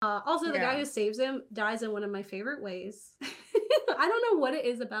Also, the guy Yeah. who saves him dies in one of my favorite ways. I don't know what it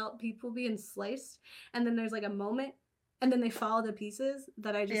is about people being sliced, and then there's like a moment, and then they fall to pieces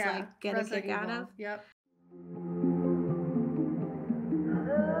that I just Yeah. like get a Resident kick out of. Evil. Yep.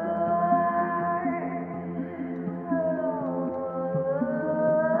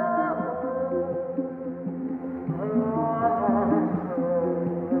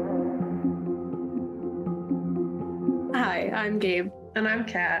 Hi, I'm Gabe. And I'm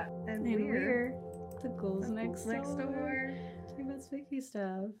Kat. And And we're we're the ghouls next next door. door. Talking about spooky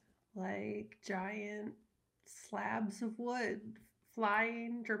stuff. Like giant slabs of wood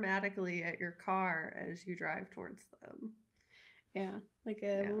flying dramatically at your car as you drive towards them. Yeah, like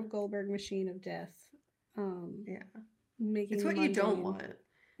a Yeah. Rube Goldberg machine of death. Yeah. Making It's you what you don't mundane. want.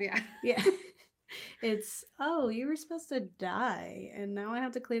 Yeah. Yeah. It's, oh, you were supposed to die, and now I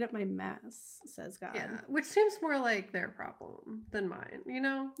have to clean up my mess, says God. Yeah. Which seems more like their problem than mine. You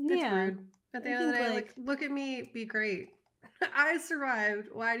know? It's Yeah. rude. At the I end of the think, day, like, look at me, be great. I survived.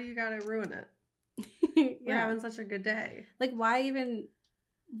 Why do you gotta ruin it? We're yeah. having such a good day. Like, why even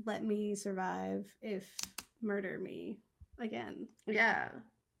let me survive if murder me again? Yeah.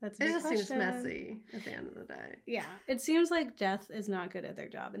 That's a It big just seems question. messy at the end of the day. Yeah. It seems like death is not good at their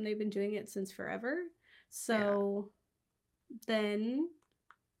job, and they've been doing it since forever. So then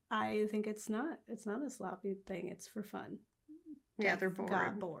I think it's not a sloppy thing. It's for fun. Yeah, they're bored.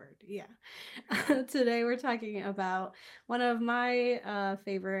 Got bored. Yeah. Today we're talking about one of my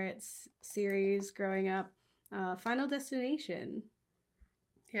favorite series growing up, Final Destination.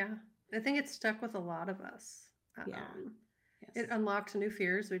 Yeah. I think it stuck with a lot of us. Yeah. It unlocked new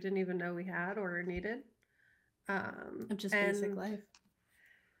fears we didn't even know we had or needed. Of just basic life.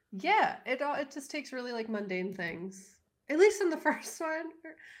 Yeah, it just takes really like mundane things. At least in the first one,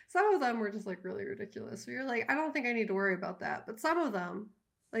 some of them were just like really ridiculous. So you're like, I don't think I need to worry about that. But some of them,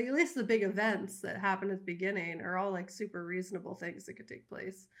 like at least the big events that happen at the beginning, are all like super reasonable things that could take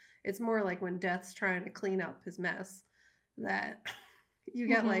place. It's more like when Death's trying to clean up his mess that you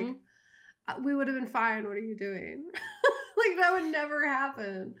get like, we would have been fine. What are you doing? Like that would never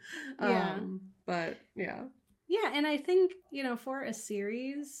happen. Yeah. But yeah. Yeah, and I think, for a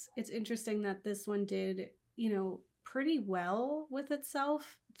series, it's interesting that this one did, pretty well with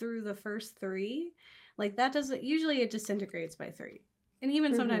itself through the first three. Like that doesn't usually, it disintegrates by three. And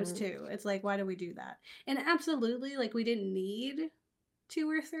even sometimes two. It's like, why do we do that? And absolutely, like we didn't need two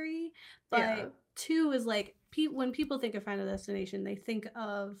or three, but two is like when people think of Final Destination, they think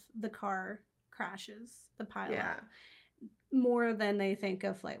of the car crashes, the pileup, more than they think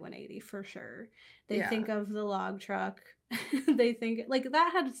of Flight 180 for sure. They think of the log truck. They think like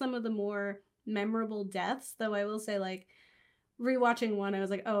that had some of the more memorable deaths, though I will say like rewatching one, I was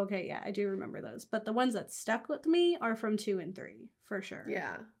like, oh, okay, yeah, I do remember those. But the ones that stuck with me are from 2 and 3 for sure.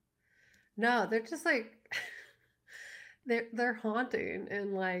 Yeah. No, they're just like they're haunting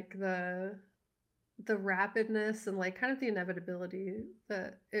in like the rapidness and like kind of the inevitability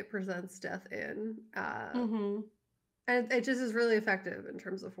that it presents death in. And it just is really effective in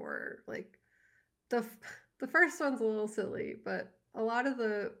terms of horror. Like the first one's a little silly, but a lot of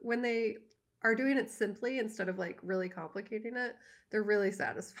when they are doing it simply instead of like really complicating it, they're really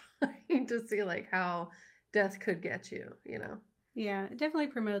satisfying to see like how death could get you, you know? Yeah, it definitely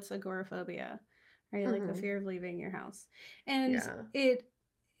promotes agoraphobia, right? Like the fear of leaving your house. And it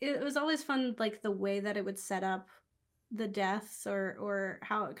was always fun, like the way that it would set up the deaths or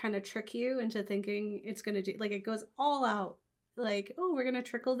how it kind of trick you into thinking it's going to do, like it goes all out. Like, oh, we're going to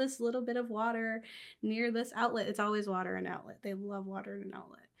trickle this little bit of water near this outlet. It's always water and outlet. They love water and an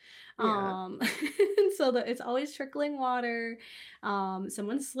outlet. So that it's always trickling water.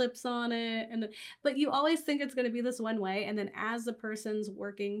 Someone slips on it, but you always think it's going to be this one way, and then as the person's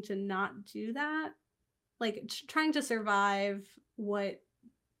working to not do that, like trying to survive what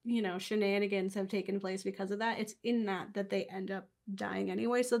shenanigans have taken place because of that, it's in that they end up dying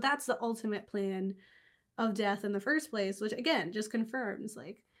anyway. So that's the ultimate plan of death in the first place, which again just confirms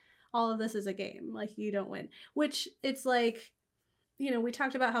like all of this is a game. Like you don't win, which it's like, we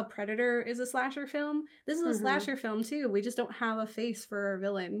talked about how Predator is a slasher film. This is a slasher film too. We just don't have a face for our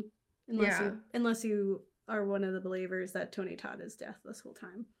villain unless you are one of the believers that Tony Todd is death this whole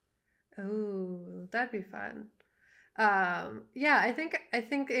time. Oh, that'd be fun. I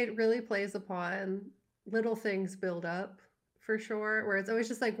think it really plays upon little things build up for sure, where it's always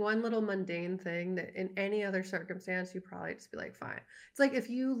just like one little mundane thing that in any other circumstance you probably just be like fine. It's like if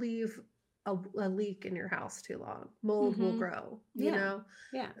you leave a leak in your house too long, mold will grow, you know?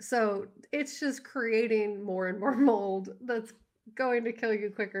 Yeah. So it's just creating more and more mold that's going to kill you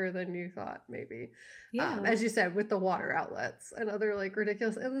quicker than you thought, maybe. Yeah. As you said, with the water outlets and other like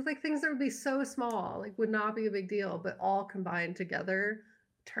ridiculous, it was like things that would be so small, like would not be a big deal, but all combined together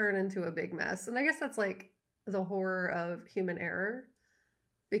turn into a big mess. And I guess that's like the horror of human error,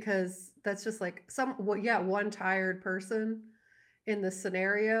 because that's just like yeah, one tired person in this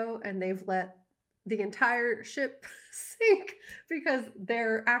scenario, and they've let the entire ship sink because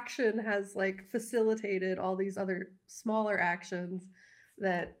their action has like facilitated all these other smaller actions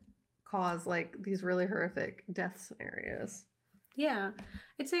that cause like these really horrific death scenarios. Yeah.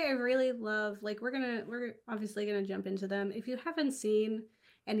 I'd say I really love, like, we're obviously gonna jump into them. If you haven't seen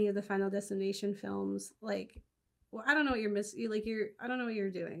any of the Final Destination films, like, well, I don't know what I don't know what you're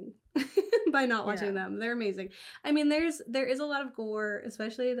doing by not watching Yeah. them. They're amazing. I mean, there is a lot of gore,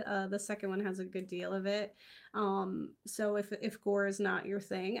 especially the second one has a good deal of it. So if gore is not your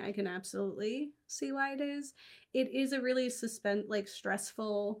thing, I can absolutely see why it is. It is a really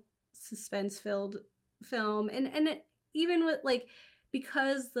stressful, suspense filled film, and it, even with like,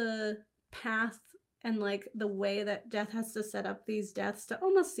 because the path and like the way that death has to set up these deaths to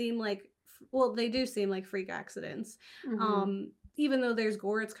almost seem like, well, they do seem like freak accidents. Mm-hmm. Even though there's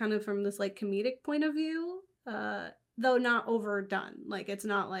gore, it's kind of from this like comedic point of view, though not overdone. Like, it's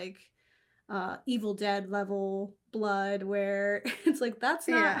not like Evil Dead level blood where it's like, that's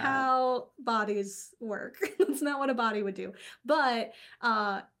not Yeah. how bodies work. That's not what a body would do. But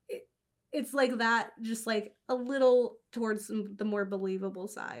it's like that, just like a little towards the more believable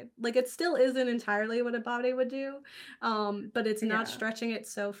side. Like, it still isn't entirely what a body would do, but it's not Yeah. stretching it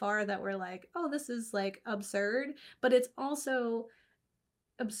so far that we're like, oh, this is like absurd. But it's also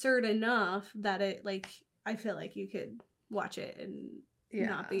absurd enough that it, like, I feel like you could watch it and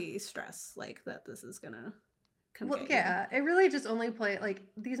not Yeah. be stressed like that this is gonna come Well, get you. yeah, it really just only play like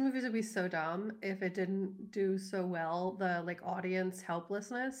these movies would be so dumb if it didn't do so well, the like audience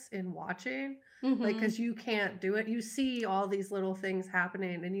helplessness in watching. Like, Mm-hmm. because you can't do it. You see all these little things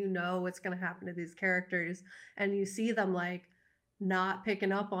happening and you know what's going to happen to these characters, and you see them like not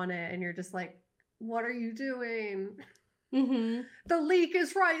picking up on it, and you're just like, what are you doing? Mm-hmm. The leak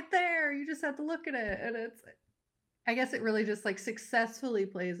is right there. You just have to look at it. And it's, I guess it really just like successfully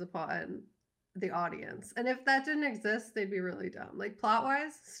plays upon the audience. And if that didn't exist, they'd be really dumb. Like plot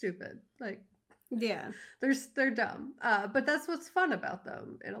wise, stupid. Like Yeah. they're dumb. But that's what's fun about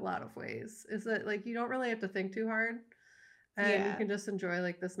them in a lot of ways, is that like you don't really have to think too hard, and you Yeah. can just enjoy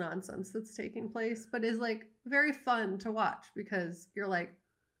like this nonsense that's taking place, but is like very fun to watch because you're like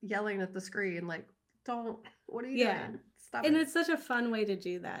yelling at the screen like, don't, what are you Yeah. doing? Stop And it. it's such a fun way to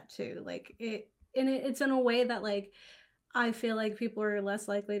do that too. Like, it's in a way that, like, I feel like people are less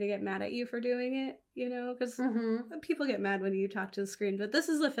likely to get mad at you for doing it, because Mm-hmm. people get mad when you talk to the screen. But this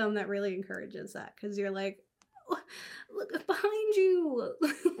is a film that really encourages that, because you're like, "Oh, look behind you.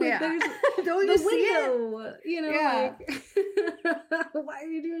 Like, Yeah. there's Don't you the see it? window, Yeah. like, why are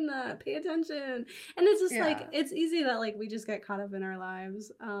you doing that? Pay attention." And it's just like, Yeah. it's easy that like we just get caught up in our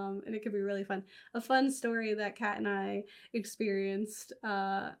lives. And it could be really fun. A fun story that Kat and I experienced,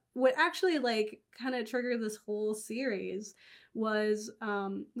 what actually like kind of triggered this whole series, was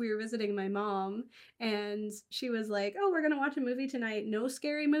we were visiting my mom, and she was like, oh, we're gonna watch a movie tonight, no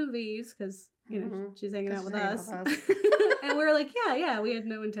scary movies, because Mm-hmm. she's hanging Because out she's with hanging out us. with us. And we were like, yeah, yeah, we had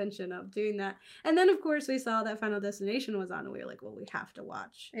no intention of doing that. And then of course we saw that Final Destination was on, and we were like, well, we have to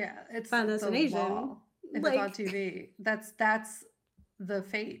watch Yeah, it's Final the Destination. law. If it's on Like, TV, that's the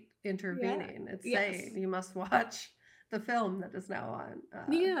fate yeah, intervening. It's saying yes, you must watch the film that is now on.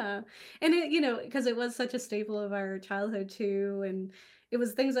 yeah. And it, because it was such a staple of our childhood too, and it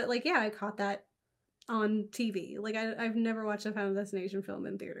was things that, like, yeah, I caught that on TV. Like, I've never watched a Final Destination film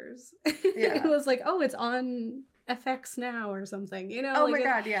in theaters. It Yeah. was like, oh, it's on FX now or something, Oh like my it,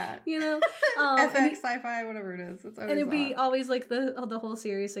 god, yeah. you know. And FX, sci-fi, whatever it is, it's and always it'd be on. always like the whole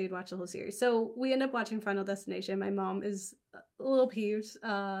series, so you'd watch the whole series. So we end up watching Final Destination. My mom is a little peeved,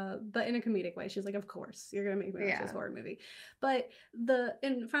 but in a comedic way. She's like, of course you're gonna make me watch this Yeah. horror movie. But the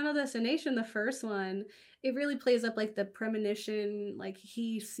in Final Destination, the first one, it really plays up like the premonition, like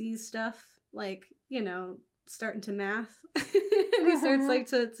he sees stuff, like, starting to math. And he starts Mm-hmm. like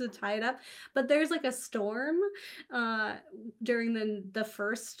to tie it up. But there's like a storm uh during the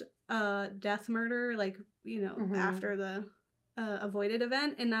first death murder, like, Mm-hmm. after the avoided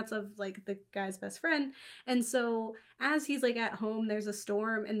event, and that's of like the guy's best friend. And so as he's like at home, there's a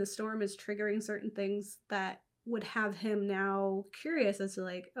storm, and the storm is triggering certain things that would have him now curious as to,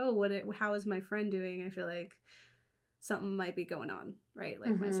 like, oh, how is my friend doing? I feel like something might be going on, right?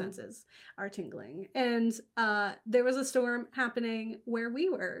 Like, my Mm-hmm. senses are tingling. And there was a storm happening where we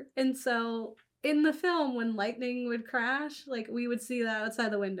were. And so in the film when lightning would crash, like we would see that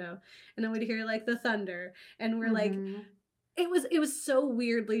outside the window, and then we'd hear like the thunder, and we're like, Mhm. it was so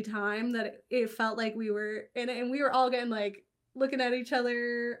weirdly timed that it felt like we were in it, and we were all getting like looking at each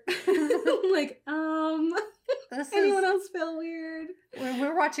other, like, This anyone is else feel weird? when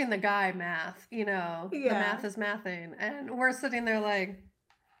we're watching the guy math, the Yeah. math is mathing, and we're sitting there like,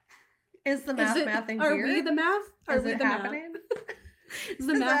 "Is the Is math it? mathing Are we here? the math? Are Is we it the math? happening? Is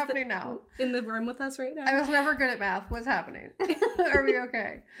the It's math happening now." in the room with us right I now? was never good at math. What's happening? Are we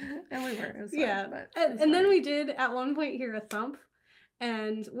okay? And we were. It was fine, Yeah. but it And, was and then funny. we did at one point hear a thump,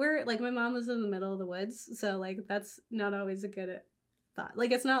 and we're like, my mom was in the middle of the woods, so like that's not always a good thought.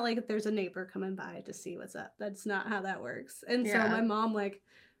 Like it's not like there's a neighbor coming by to see what's up. That's not how that works. And so my Yeah. mom like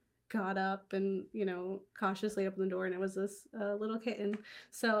got up and cautiously opened the door, and it was this little kitten.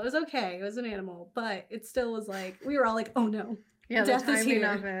 So it was okay. It was an animal, but it still was like we were all like, oh no, Yeah, the death is timing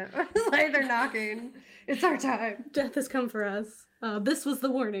of here. it. It's like they're knocking. It's our time. Death has come for us. This was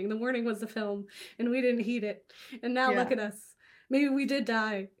the warning. The warning was the film, and we didn't heed it. And now look Yeah. at us. Maybe we did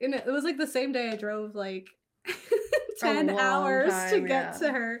die. And it was like the same day I drove like A 10 long hours to time, get yeah.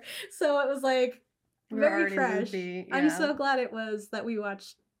 to her. So it was like We were very already fresh. loopy, I'm yeah. so glad it was that we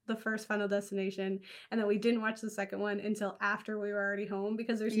watched the first Final Destination and that we didn't watch the second one until after we were already home,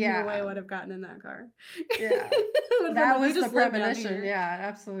 because there's no way I Yeah. would have gotten in that car. Yeah. It would have been That like, we was the just live down premonition. here. Yeah,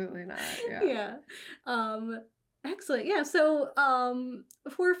 absolutely not. Yeah. Yeah. Um, Excellent. Yeah. So,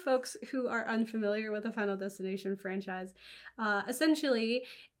 for folks who are unfamiliar with the Final Destination franchise, essentially,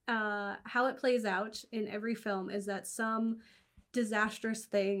 how it plays out in every film is that some disastrous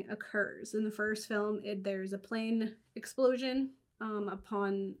thing occurs. In the first film, there's a plane explosion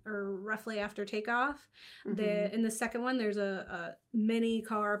upon or roughly after takeoff. Mhm. In the second one, there's a mini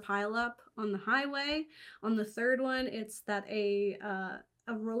car pileup on the highway. On the third one, it's that a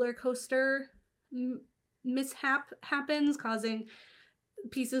roller coaster mishap happens, causing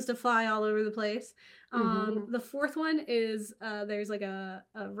pieces to fly all over the place. Mhm. The fourth one is there's like a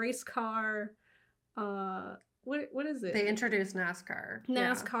race car. What is They it? introduced NASCAR.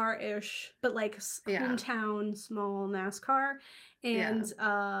 Yeah. NASCAR-ish, but like Yeah. hometown small NASCAR, Yeah.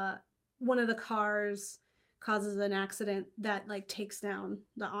 and one of the cars causes an accident that like takes down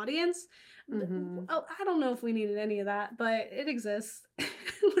the audience. Mhm. Oh, I don't know if we needed any of that, but it exists,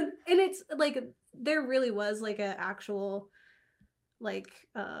 and it's like there really was like an actual like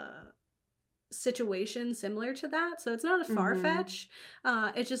situation similar to that, so it's not a far Mhm. fetch.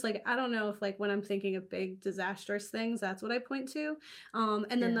 It's just like I don't know if like when I'm thinking of big disastrous things, that's what I point to. And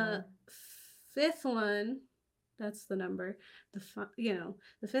then Yeah. the fifth one, that's the number. The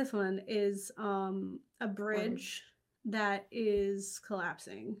fifth one is a bridge Bridge. that is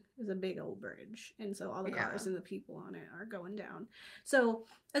collapsing. Is a big old bridge, and so all the Yeah. cars and the people on it are going down. So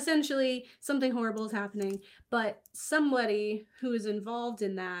essentially, something horrible is happening, but somebody who is involved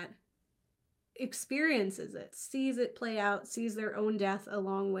in that experiences it, sees it play out, sees their own death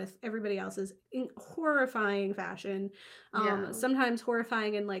along with everybody else's in horrifying fashion. Yeah. Sometimes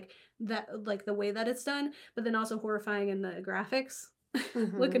horrifying in like that, like the way that it's done, but then also horrifying in the graphics.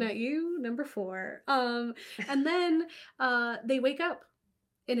 Looking Mhm. at you, number four. And then they wake up,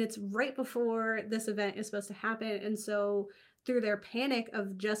 and it's right before this event is supposed to happen, and so through their panic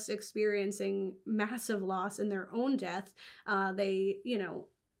of just experiencing massive loss in their own death, they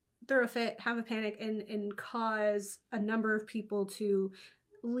throw a fit, have a panic, and cause a number of people to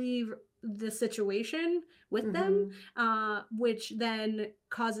leave the situation with them, Mhm. which then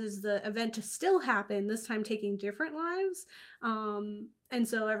causes the event to still happen, this time taking different lives. And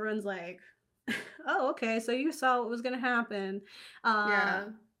so everyone's like, oh, okay, so you saw what was going to happen. Uh, Yeah.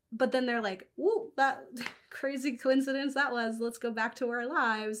 but then they're like, whoa, that crazy coincidence that was. Let's go back to our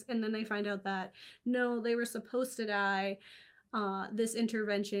lives. And then they find out that no, they were supposed to die. This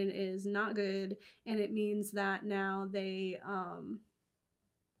intervention is not good, and it means that now they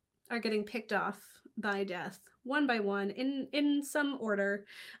are getting picked off by death one by one in some order.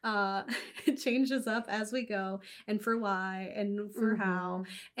 uh it changes up as we go, and for why and for how. Mhm.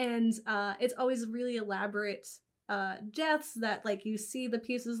 And it's always really elaborate deaths that like you see the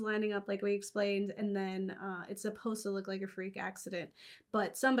pieces lining up like we explained, and then it's supposed to look like a freak accident,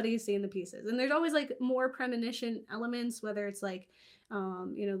 but somebody's seeing the pieces, and there's always like more premonition elements, whether it's like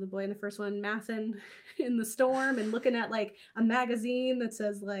the boy in the first one mathing in the storm and looking at like a magazine that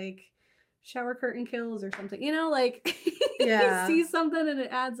says like shower curtain kills or something, like he Yeah. sees something and it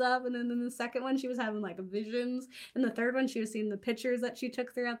adds up. And then in the second one, she was having like visions. And the third one, she was seeing the pictures that she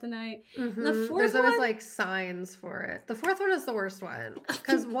took throughout the night. And the Mhm. fourth There's always one, like signs for it. The fourth one is the worst one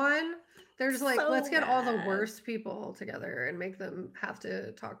because one, They're just like, let's So get all the bad. worst people together and make them have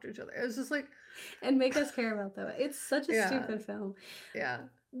to talk to each other. It was just like, And make us care about them. It's such a yeah, stupid film. yeah,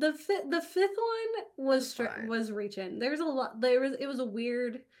 The fifth one it was fine. was reaching. There's a lot. There was It was a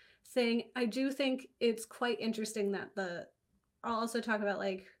weird thing. I do think it's quite interesting that the. I'll also talk about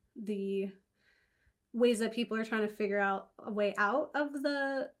like the ways that people are trying to figure out a way out of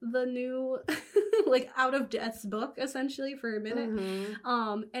the new like out of death's book essentially for a minute.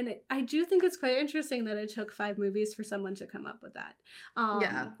 Mm-hmm. I do think it's quite interesting that it took 5 movies for someone to come up with that,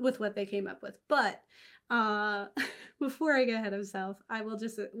 Yeah, with what they came up with. But uh before I get ahead of myself, I will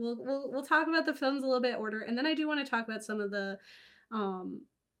just we'll talk about the films a little bit order, and then I do want to talk about some of the um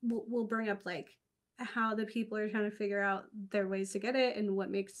we'll bring up like how the people are trying to figure out their ways to get it and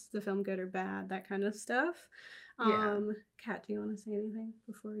what makes the film good or bad, that kind of stuff. yeah. Kat, do you want to say anything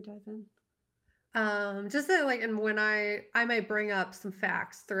before we dive in? Just that like, and when I might bring up some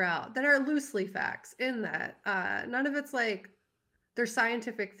facts throughout that are loosely facts in that. None of it's like there's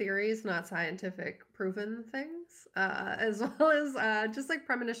scientific theories, not scientific proven things, as well as just like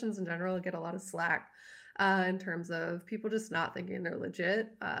premonitions in general get a lot of slack in terms of people just not thinking they're legit,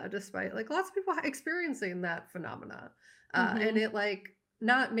 despite like lots of people experiencing that phenomena. And Mm-hmm. it like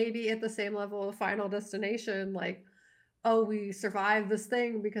not maybe at the same level of Final Destination, like oh, we survived this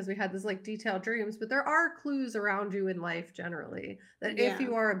thing because we had this like detailed dreams, but there are clues around you in life generally that if Yeah.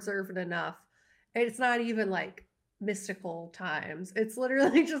 you are observant enough, it's not even like mystical times. It's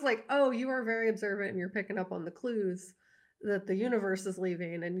literally just like, oh, you are very observant and you're picking up on the clues that the universe is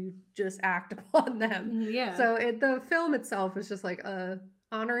leaving and you just act upon them. Yeah. So the film itself is just like a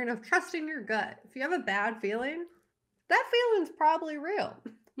honoring of trusting your gut. If you have a bad feeling, that feeling's probably real.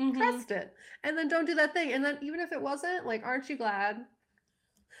 Mm-hmm. Trust it. And then don't do that thing. And then even if it wasn't, like, aren't you glad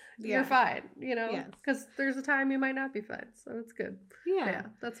you're Yeah. fine, you know? Yes. Because there's a time you might not be fine. So it's good. But Yeah. yeah,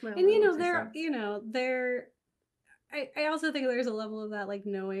 that's my And only little two cents. there I also think there's a level of that like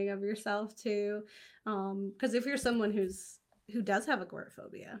knowing of yourself too. Because if you're someone who does have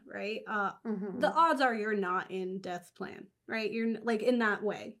agoraphobia, right? The Mm-hmm. odds are you're not in death's plan, right? You're like in that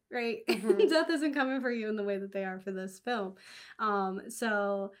way, right? Mm-hmm. Death isn't coming for you in the way that they are for this film.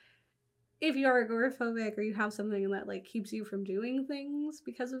 So if you are agoraphobic or you have something that like keeps you from doing things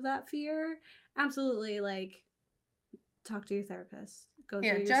because of that fear, absolutely like talk to your therapist, go through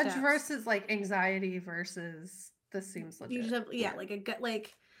Yeah, your judge steps. versus like anxiety versus this seems You just legit. have, yeah, Yeah. like a gut,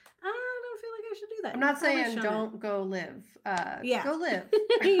 like I don't feel like I should do that. I'm You not probably saying shouldn't. don't go live. Yeah. Go live.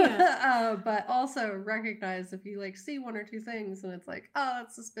 Yeah. But also recognize if you like see one or two things and it's like, oh,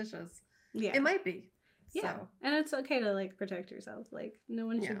 that's suspicious. It Yeah. might be. Yeah. So, And it's okay to like protect yourself. Like no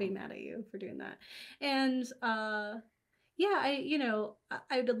one should yeah. be mad at you for doing that. And yeah, I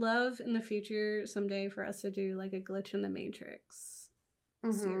would love in the future someday for us to do like a glitch in the matrix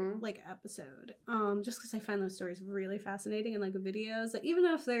series, Mm-hmm. like episode. Just because I find those stories really fascinating and like the videos, like, even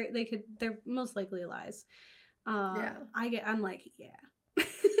if they're most likely lies. Yeah. I'm like, yeah.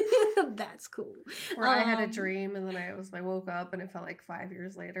 That's cool. Where I had a Um dream and then I woke up and it felt like 5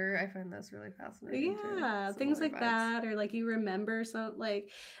 years later. I find that's really fascinating too. yeah, things Similar like vibes. that, or like you remember some, like,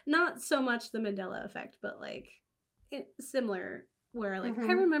 not so much the Mandela effect, but like similar, where like I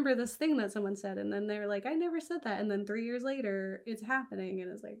Mm-hmm. remember this thing that someone said and then they're like, I never said that, and then 3 years later it's happening,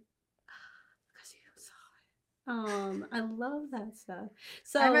 and it's like, because you saw it. I love that stuff.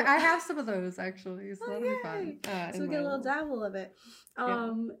 So I have some of those actually, so that'll be oh fun yay, so in we get my a little little dabble of it.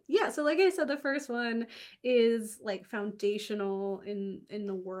 yeah. Yeah, so like I said, the first one is like foundational in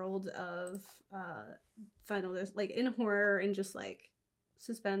the world of final, like in horror and just like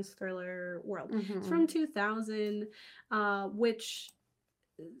suspense thriller world. It's Mm-hmm. from 2000, which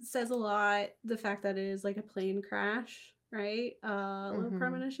says a lot. The fact that it is like a plane crash, right? A little Mm-hmm.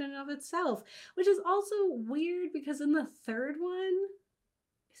 premonition of itself, which is also weird because in the third one,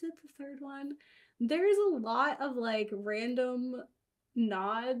 is it the third one? There's a lot of like random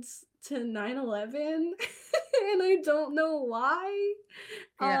nods to 9/11 and I don't know why.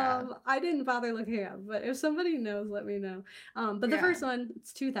 Yeah. I didn't bother looking up, but if somebody knows, let me know. But the Yeah. first one,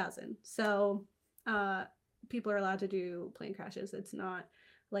 it's 2000. So, uh people are allowed to do plane crashes. It's not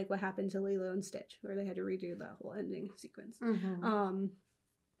like what happened to Lilo and Stitch where they had to redo the whole ending sequence. Mm-hmm. Um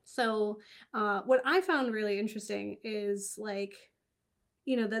so what I found really interesting is like,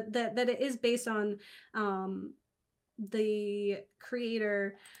 that it is based on um the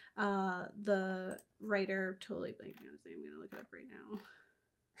creator, the writer, totally blanking on his name, I'm gonna look it up right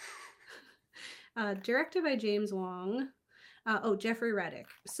now. Directed by James Wong. Jeffrey Reddick.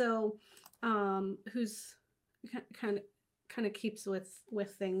 So, who's kind of kind of keeps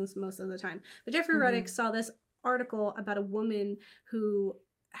with things most of the time. But Jeffrey Mm-hmm. Reddick saw this article about a woman who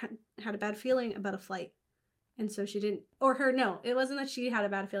had a bad feeling about a flight. And so she didn't, or her, no, it wasn't that she had a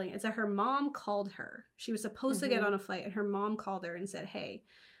bad feeling. It's that her mom called her. She was supposed to get Mhm. on a flight, and her mom called her and said, hey,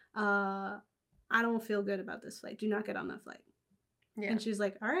 I don't feel good about this flight. Do not get on that flight. Yeah. And she's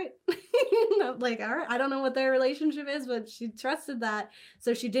like, all right. Like, all right. I don't know what their relationship is, but she trusted that.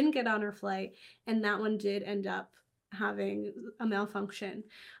 So she didn't get on her flight. And that one did end up having a malfunction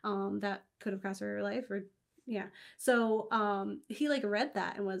that could have cost her life, or yeah. So he like read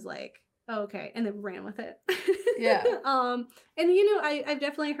that and was like, oh, okay, and then ran with it. Yeah. And I've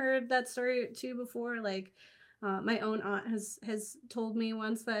definitely heard that story too before. Like my own aunt has told me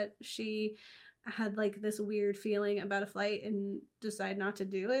once that she had like this weird feeling about a flight and decided not to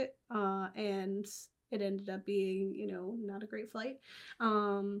do it, and it ended up being not a great flight.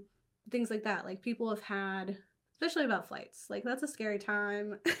 um Things like that, like people have had, especially about flights, like that's a scary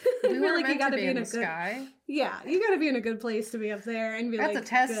time. I We feel weren't like you meant got to to be be in in a the good, sky. yeah, you got to be in a good place to be up there and be That's a like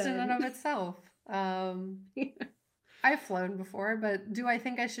test in and good. of itself. I've flown before, but do I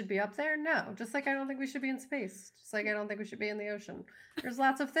think I should be up there? No. Just like I don't think we should be in space. Just like I don't think we should be in the ocean. There's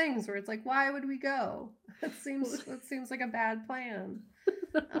lots of things where it's like, why would we go? It seems like a bad plan.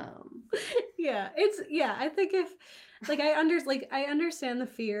 Um, Yeah, I think if like I understand the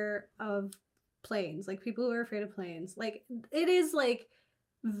fear of planes, like people who are afraid of planes. Like it is like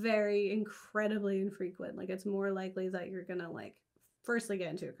very incredibly infrequent. Like it's more likely that you're gonna like firstly get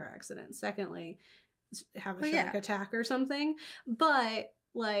into a car accident, secondly have a well, shark yeah, attack or something. But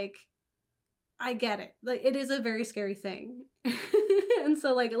like I get it. Like it is a very scary thing. And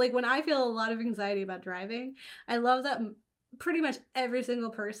so like when I feel a lot of anxiety about driving, I love that pretty much every single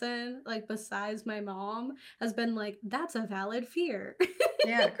person, like besides my mom, has been like, that's a valid fear.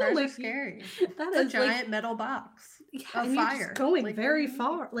 yeah. Cars are Like scary. that It's a is like, giant metal box yeah, of and you're just fire. going Like, what do very you need?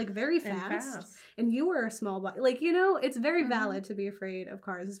 far, like very And fast. fast. And you were a small body. Like, it's very Mm-hmm. valid to be afraid of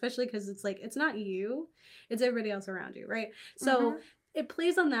cars, especially because it's like, it's not you, it's everybody else around you, right? So Mm-hmm. it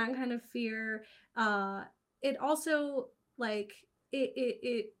plays on that kind of fear. Uh, it also, like,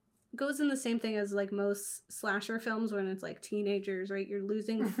 it goes in the same thing as like most slasher films when it's like teenagers, right? You're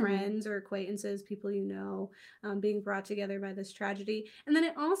losing Mm-hmm. friends or acquaintances, people being brought together by this tragedy. And then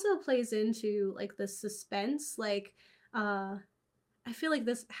it also plays into like the suspense, like uh I feel like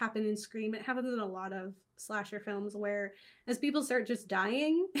this happened in Scream. It happens in a lot of slasher films where as people start just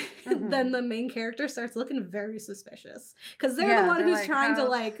dying, Mm-hmm. then the main character starts looking very suspicious because they're the Yeah, one they're who's like, trying to how?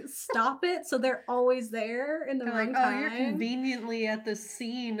 like stop it, so they're always there in the They're like, wrong oh, you're time. conveniently at the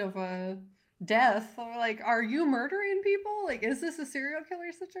scene of a death. Or like, are you murdering people? Like, is this a serial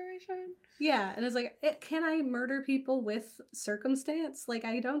killer situation? Yeah, and it's like, can I murder people with circumstance? Like,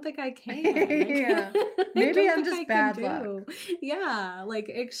 I don't think I can. Yeah. I Maybe don't I'm think I just can bad luck. do. Yeah, like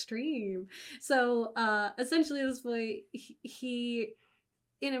extreme. So, essentially, this boy, he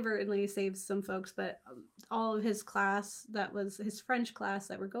inadvertently saves some folks, but all of his class, that was his French class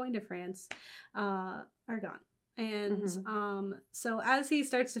that were going to France, are gone. And Hmm. so as he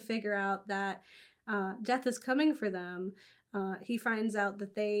starts to figure out that death is coming for them, he finds out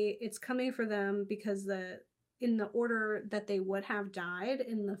that it's coming for them because in the order that they would have died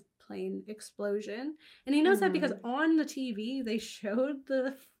in the plane explosion. And he knows that because Hmm. on the TV they showed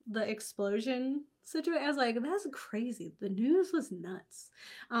the explosion situation. I was like, that's crazy. The news was nuts.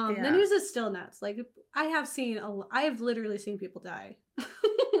 The Yeah. news is still nuts. Like I have literally seen people die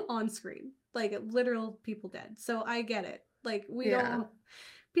on screen, like literal people dead. So I get it. Like we Yeah. don't.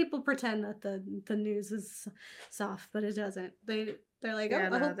 People pretend that the news is soft, but it doesn't. They're like, oh, Yeah, I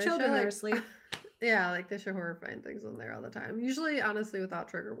no, hope they show children are like, asleep. yeah, like they show horrifying things on there all the time. Usually, honestly, without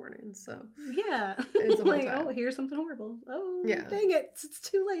trigger warnings. So Yeah, it's the whole like, oh, time. here's something horrible. Oh, Yeah. dang it, it's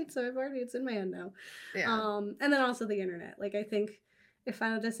too late. So it's in my hand now. Yeah. And then also the internet. Like I think if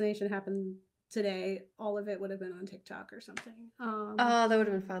Final Destination happened today, all of it would have been on TikTok or something. Oh, that would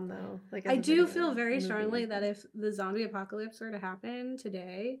have been fun though. Like I as a do feel video, a very movie. strongly that if the zombie apocalypse were to happen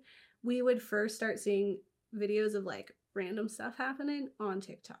today, we would first start seeing videos of like random stuff happening on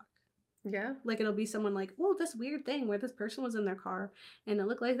TikTok. Yeah. Like it'll be someone like, "Whoa, this weird thing where this person was in their car and it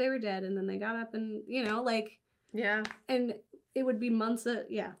looked like they were dead, and then they got up and like." Yeah. And it would be months of,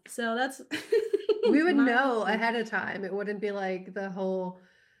 yeah. So that's We would my know thing. ahead of time. It wouldn't be like the whole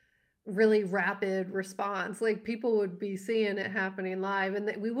really rapid response. Like people would be seeing it happening live, and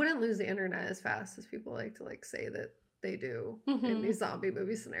we wouldn't lose the internet as fast as people like to like say that they do in Hmm. these zombie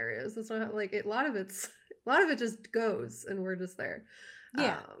movie scenarios. That's not like it, a lot of it just goes, and we're just there.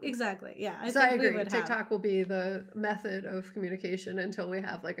 Yeah, Um, exactly. Yeah, I so I think we agree. would have. TikTok will be the method of communication until we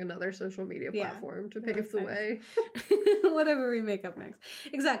have like another social media Yeah, platform to or pave the way. whatever we make up next.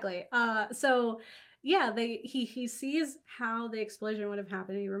 Exactly. So yeah, he sees how the explosion would have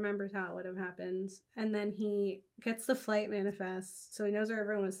happened. He remembers how it would have happened, and then he gets the flight manifest, so he knows where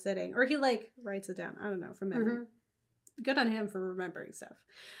everyone was sitting, or he like writes it down. I don't know from memory. Hmm. Good on him for remembering stuff.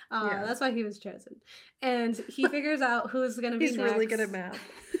 Yeah. That's why he was chosen, and he figures out who's going to be He's really good next. at math.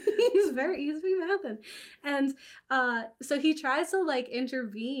 He's be mathing, and so he tries to like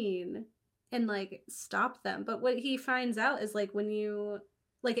intervene and like stop them. But what he finds out is like when you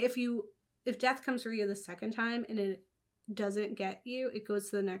like if death comes for you the second time and it doesn't get you, it goes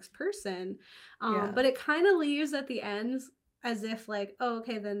to the next person. Yeah. But it kind of leaves at the end as if like, oh,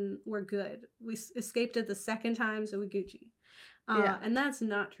 okay, then we're good. We escaped it the second time, so we Gucci. Yeah. And that's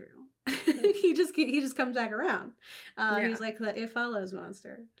not true. He just comes back around. Yeah. He's like the It Follows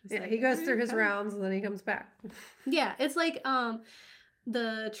monster. Just Yeah. like He goes through his okay. rounds and then he comes back. Yeah, it's like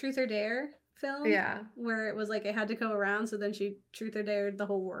the Truth or Dare film Yeah. where it was like it had to go around, so then she truth or dared the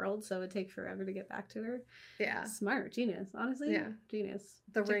whole world, so it'd take forever to get back to her. Yeah. Smart, genius, honestly. Yeah. Genius.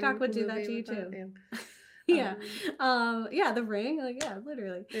 The TikTok Ring would do that movie to you with that. too. Yeah. Yeah. Yeah, the ring, like yeah,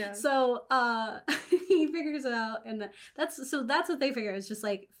 literally. Yeah. So he figures it out, and that's what they figure. It's just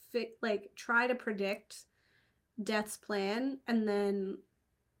like like try to predict death's plan and then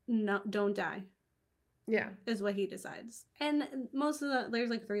don't die Yeah. is what he decides. And most of there's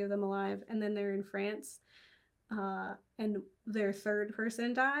like three of them alive, and then they're in France, and their third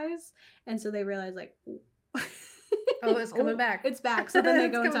person dies, and so they realize like Oh, it's coming back. it's back. So then they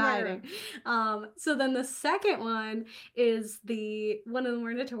It's go into coming hiding. So then the second one is the one of the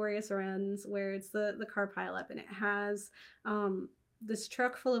more notorious runs where it's the car pileup, and it has this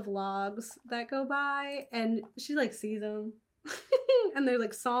truck full of logs that go by, and she like sees them. And there's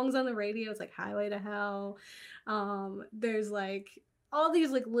like songs on the radio. It's like Highway to Hell. There's like all these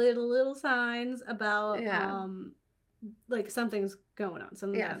like little signs about Yeah. like something's going on,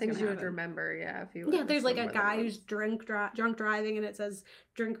 something Yeah. that's Things gonna you would happen. remember. Yeah. If you Yeah, went to there's like some a weather guy ones. who's drunk driving, and it says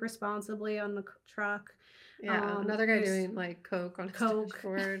 "drink responsibly" on the truck. Yeah. Another guy There's doing like coke on his coke.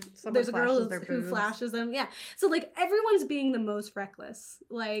 dashboard. Someone There's a girl flashes their who boobs. flashes them. Yeah, so like everyone's being the most reckless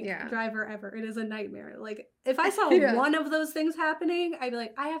like Yeah. driver ever. It is a nightmare. Like if I saw Yeah. one of those things happening, I'd be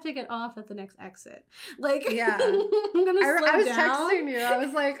like, I have to get off at the next exit. Like, Yeah. I'm gonna slow I was down. texting you. I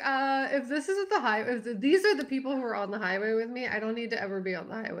was like, if this isn't the highway, if these are the people who are on the highway with me, I don't need to ever be on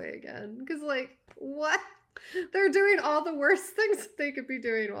the highway again. Because, like, what? They're doing all the worst things they could be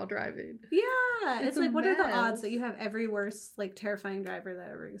doing while driving. Yeah, it's a like what are the odds mess. that you have every worst like terrifying driver that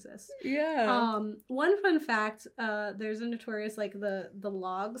ever exists? Yeah. One fun fact, there's a notorious like the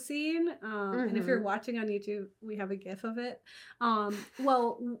log scene. And if you're Mm-hmm. watching on YouTube, we have a gif of it.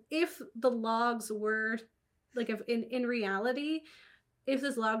 Well, if the logs were like if in reality, if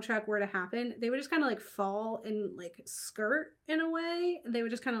this log truck were to happen, they would just kind of like fall and like skirt in a way. They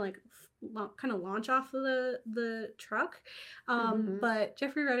would just kind of like kind of launch off of the truck. Mm-hmm. But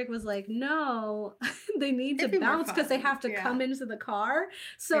Jeffrey Reddick was like, no, they need to It'd be more bounce because they fun. have to Yeah. come into the car.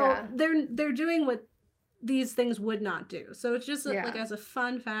 So Yeah. they're doing what these things would not do. So it's just like Yeah. as a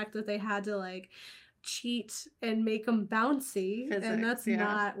fun fact that they had to like cheat and make them bouncy, and Physics. that's Yeah.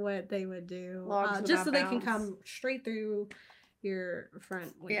 not what they would do. Logs would Just not so they can bounce. come straight through your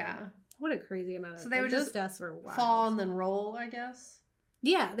front window. Yeah. What a crazy amount of So they would those just deaths were wild. fall and then roll, I guess.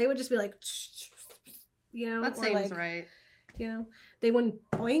 Yeah, they would just be like, you know, That or seems like, right. you know, they wouldn't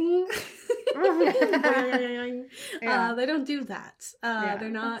boing. Boing. Yeah. They don't do that. Yeah,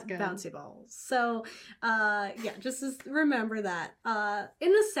 They're that's not good. bouncy balls. So, yeah, just remember that.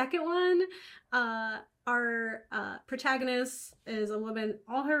 In the second one, our protagonist is a woman.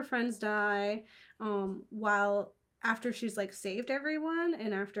 All her friends die. While after she's like saved everyone,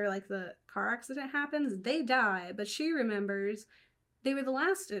 and after like the car accident happens, they die. But she remembers they were the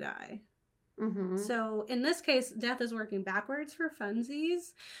last to die. Mm-hmm. So in this case, death is working backwards for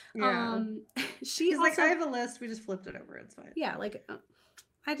funsies. Yeah. She He's also, like, I have a list. We just flipped it over. It's fine. yeah, like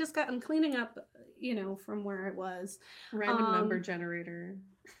I'm cleaning up, you know, from where I was. Random number generator.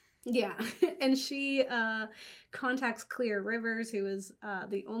 Yeah, and she contacts Clear Rivers, who is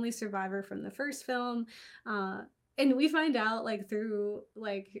the only survivor from the first film, and we find out like through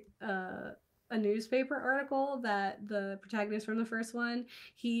like a newspaper article that the protagonist from the first one,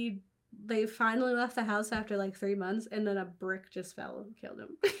 they finally left the house after like 3 months, and then a brick just fell and killed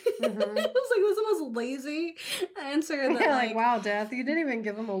him. Mm-hmm. It was like it was the most lazy answer that Yeah, like wow, Death, you didn't even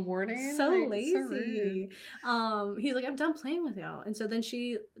give him a warning. so Like, lazy. rude. He's like, I'm done playing with y'all. And so then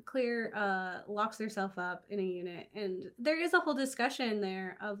she locks herself up in a unit, and there is a whole discussion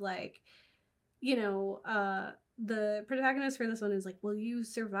there of like, you know, the protagonist for this one is like, well, you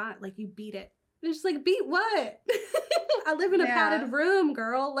survive, like you beat it. And she's like, beat what? I live in a Yeah. padded room,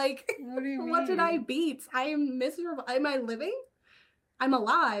 girl. Like, What do you what did I mean? beat? I am miserable. Am I living? I'm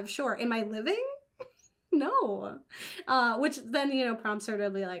alive, sure. Am I living? No. Which then, prompts her to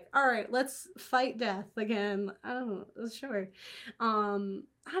be like, all right, let's fight death again. Oh, sure.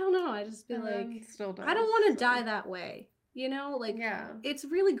 I don't know. I just feel And like, then still I don't does. want to die So that way. Like, yeah. it's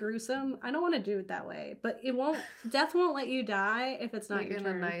really gruesome. I don't want to do it that way. But death won't let you die if it's not Like your in a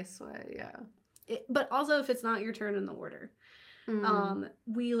turn. nice way, yeah. But also if it's not your turn in the order. Mm.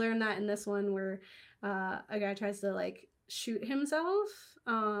 We learned that in this one where a guy tries to like shoot himself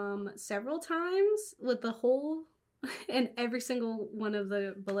several times with the hole and every single one of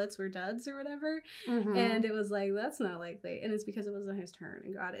the bullets were duds or whatever. Mm-hmm. And it was like, that's not likely. And it's because it wasn't his turn.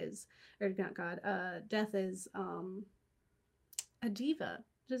 And not God, death is a diva.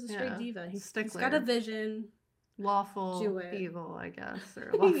 Just a straight Yeah. diva. He's got a Stickler. vision. Do Lawful it. evil, I guess.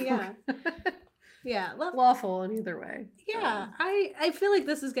 Or lawful Yeah. Yeah. lawful in either way. Yeah, I feel like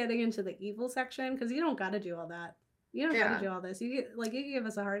this is getting into the evil section because you don't got to do all that. You don't got to Yeah. do all this. You could give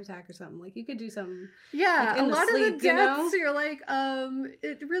us a heart attack or something. Like you could do something like Yeah, a in the lot of the sleep, deaths you're like,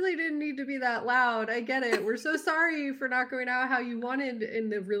 it really didn't need to be that loud. I get it. We're so sorry for not going out how you wanted in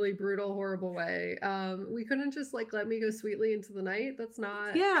the really brutal, horrible way. We couldn't just like let me go sweetly into the night. That's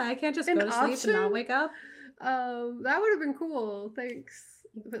not Yeah, I can't just an go to sleep and not option. wake up. That would have been cool. Thanks.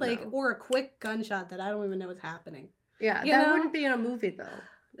 But Like no. or a quick gunshot that I don't even know what's happening. Yeah, You that know? wouldn't be in a movie though.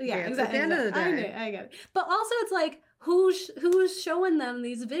 Yeah, Vance. At the exactly. end of the I day. get it. I get it. But also, it's like who's showing them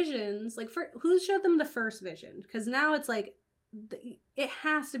these visions? Like, who showed them the first vision? Because now it's like it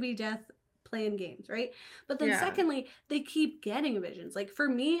has to be death playing games, right? But then Yeah. secondly, they keep getting visions. Like for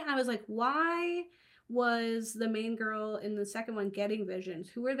me, I was like, why was the main girl in the second one getting visions?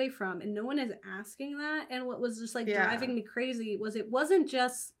 Who are they from? And no one is asking that. And what was just like Yeah. driving me crazy was it wasn't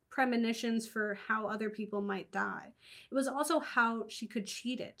just premonitions for how other people might die. It was also how she could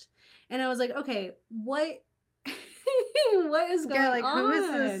cheat it. And I was like, okay, what what is going Yeah, like on? who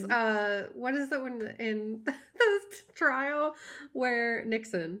is this? What is the one in this trial where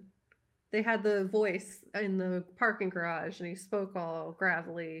Nixon? They had the voice in the parking garage, and he spoke all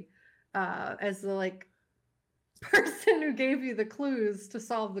gravelly, as the like person who gave you the clues to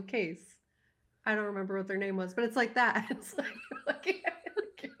solve the case. I don't remember what their name was, but it's like that. It's like you have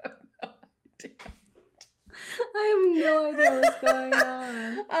no idea. I have no idea what's going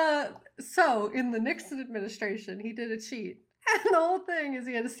on. So in the Nixon administration, he did a cheat. And the whole thing is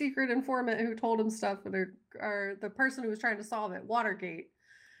he had a secret informant who told him stuff, or the person who was trying to solve it, Watergate,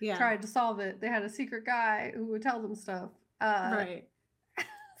 tried to solve it. They had a secret guy who would tell them stuff. Right.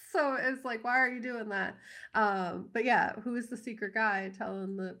 So it's like, why are you doing that? But yeah, who is the secret guy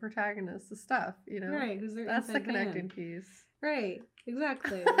telling the protagonist the stuff? Right. Who's their That's the inside connecting man. piece. Right.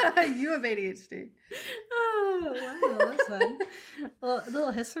 Exactly. You have ADHD. Oh, wow, that's fun. Well, a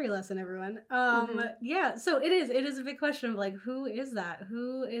little history lesson, everyone. Yeah, so it is a big question of like, who is that?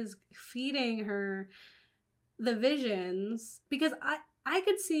 Who is feeding her the visions? Because I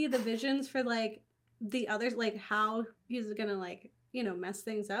could see the visions for like the others, like how he's gonna like, mess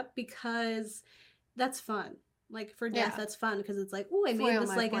things up because that's fun. Like for death, that's fun because it's like, oh, I made this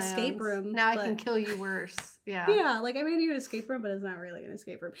like plans. escape room. Now I can kill you worse. Yeah. Yeah, like I made you an escape room, but it's not really an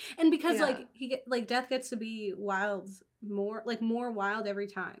escape room. And because like death gets to be more wild every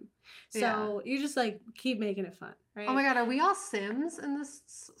time. So you just like keep making it fun, right? Oh my god, are we all Sims in this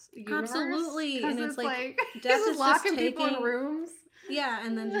universe? Absolutely. And it's like death is locking people in rooms. Yeah,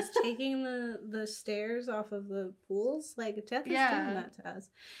 and then just taking the stairs off of the pools. Like death is doing that to us.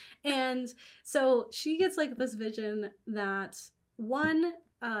 And so she gets like this vision that one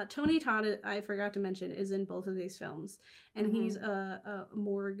Tony Todd, I forgot to mention, is in both of these films, and he's a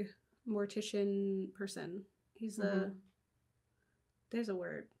mortician person. He's there's a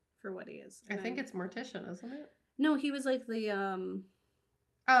word for what he is. I think it's mortician, isn't it? No, he was like the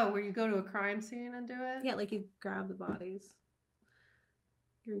oh, where you go to a crime scene and do it? Yeah, like you grab the bodies.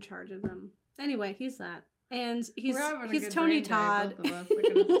 You're in charge of them. Anyway, he's that. And he's Tony Todd.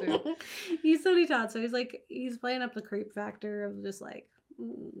 He's Tony Todd, so he's playing up the creep factor of just like,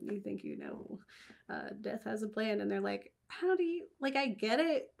 you think death has a plan, and they're like, how do you I get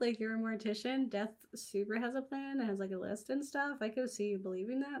it, like you're a mortician, death super has a plan and has like a list and stuff. I could see you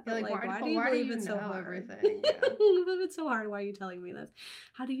believing that, but why do you believe it's so hard? Everything? Yeah. It's so hard. Why are you telling me this?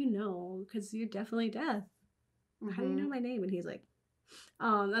 How do you know? Because you're definitely death. How do you know my name? And he's like,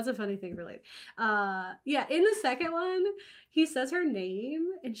 that's a funny thing for later. Yeah, in the second one, he says her name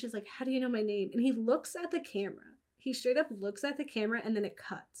and she's like, how do you know my name? And he looks at the camera. He straight up looks at the camera and then it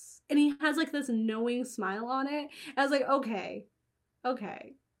cuts. And he has like this knowing smile on it. I was like, okay.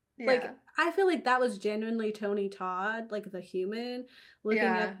 Yeah. Like, I feel like that was genuinely Tony Todd, like the human, looking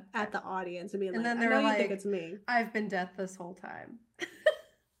up Yeah. at the audience and being And like, then I they know were you think like, it's me. I've been death this whole time.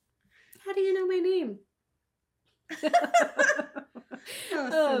 How do you know my name? Oh,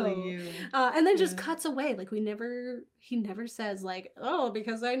 silly Oh, you. and then just Yeah. cuts away. Like he never says like, oh,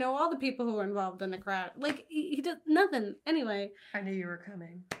 because I know all the people who are involved in the crowd. Like he does nothing. Anyway, I knew you were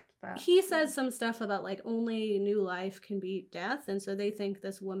coming. That. he Yeah. says some stuff about like only new life can beat death, and so they think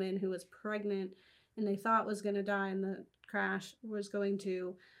this woman who was pregnant and they thought was going to die in the crash was going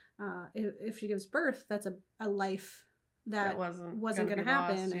to, if she gives birth, that's a life That that wasn't wasn't gonna going be to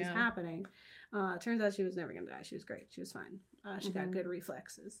happen lost. is Yeah. happening. Turns out she was never going to die. She was great. She was fine. She got Mm-hmm. good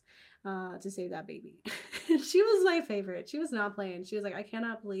reflexes to save that baby. She was my favorite. She was not playing. She was like, I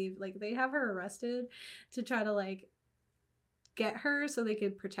cannot believe like they have her arrested to try to like get her so they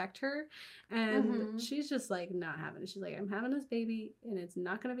could protect her, and Mm-hmm. she's just like not having it. She's like, I'm having this baby and it's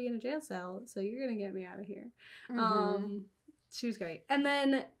not going to be in a jail cell, so you're going to get me out of here. Mm-hmm. um she was great. And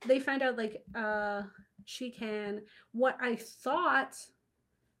then they find out like she can, what I thought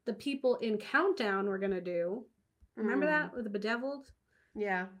the people in Countdown were going to do, remember Mm. that with the bedeviled,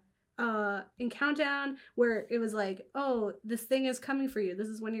 Yeah. in Countdown, where it was like, oh, this thing is coming for you, this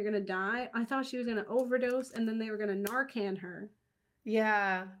is when you're gonna die. I thought she was gonna overdose and then they were gonna Narcan her.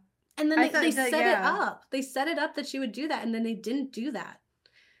 Yeah. And then I they thought that. set it Yeah. up. They set it up that she would do that, and then they didn't do that.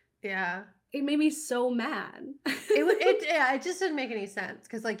 Yeah. It made me so mad. Yeah, it just didn't make any sense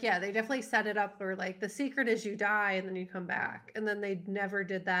because like yeah, they definitely set it up where like the secret is you die and then you come back, and then they never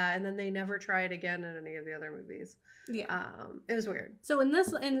did that, and then they never try it again in any of the other movies. Yeah. It was weird. So in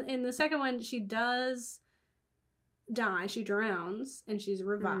the second one, she does die. She drowns and she's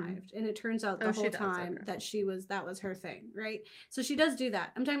revived, and it turns out the Oh, she whole does. time Okay. that was her thing, right? So she does do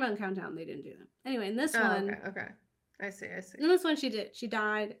that. I'm talking about in Countdown, they didn't do that. Anyway, in this Oh, one, okay. Okay. I see. I see. in this one she did. She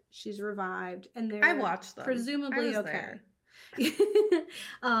died. She's revived, and I they're watched them. I presumably was okay. there.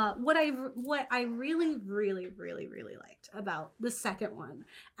 What I really really liked about the second one,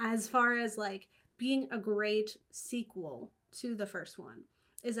 as far as like being a great sequel to the first one,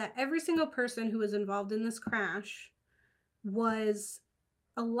 is that every single person who was involved in this crash was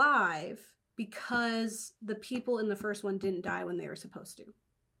alive because the people in the first one didn't die when they were supposed to.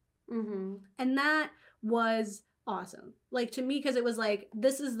 Mm-hmm. And that was awesome, like to me, because it was like,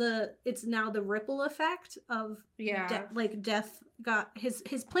 it's now the ripple effect of Yeah. like death got his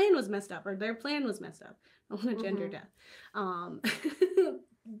plan was messed up, or their plan was messed up. I want to gender Mm-hmm. death.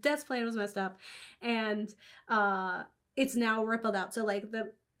 Death's plan was messed up, and it's now rippled out. So like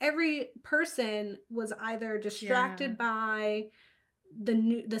every person was either distracted by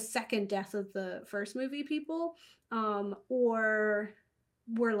the second death of the first movie people, or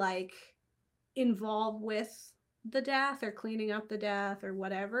were like involved with the death or cleaning up the death or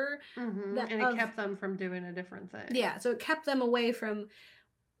whatever. Mm-hmm. And it kept them from doing a different thing. Yeah, so it kept them away from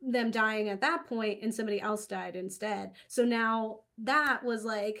them dying at that point, and somebody else died instead. So now that was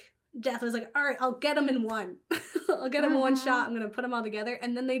like, death was like, all right, I'll get them in one. I'll get them in one shot. I'm gonna put them all together,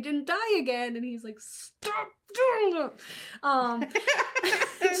 and then they didn't die again. And he's like, stop doing that.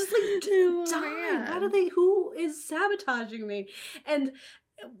 Just like, Oh, die. man. Why do they? Who is sabotaging me? And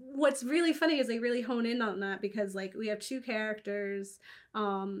what's really funny is they really hone in on that, because like we have two characters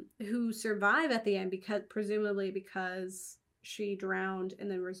who survive at the end, because presumably because she drowned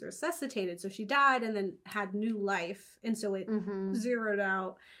and then was resuscitated. So she died and then had new life, and so it zeroed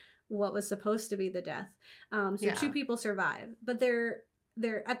out what was supposed to be the death. Two people survive, but they're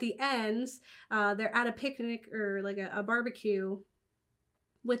at the ends, they're at a picnic or like a barbecue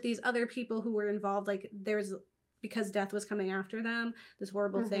with these other people who were involved. Like there's, because death was coming after them, this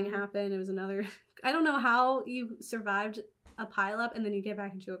horrible thing happened. It was another, I don't know how you survived a pileup and then you get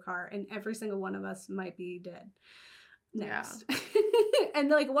back into a car and every single one of us might be dead next. Yeah. And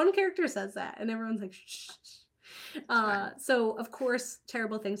like one character says that and everyone's like, shh. So of course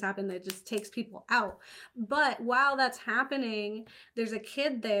terrible things happen that just takes people out. But while that's happening, there's a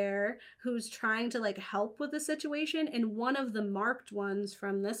kid there who's trying to like help with the situation, and one of the marked ones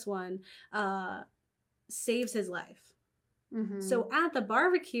from this one saves his life. So at the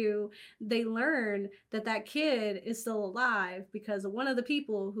barbecue, they learn that that kid is still alive because one of the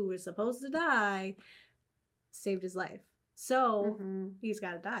people who was supposed to die saved his life. So he's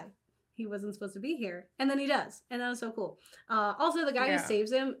got to die. He wasn't supposed to be here. And then he does. And that was so cool. Also, the guy who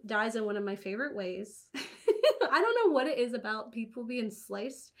saves him dies in one of my favorite ways. I don't know what it is about people being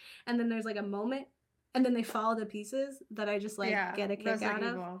sliced and then there's like a moment and then they fall to pieces that I just like get a kick out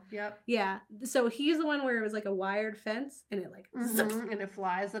of. Evil. Yep. Yeah. So he's the one where it was like a wired fence and it like and it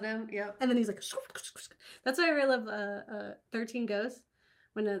flies at him. Yep. And then he's like, that's why I really love 13 Ghosts,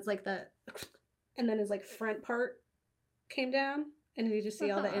 when it's like the, and then his like front part came down, and you just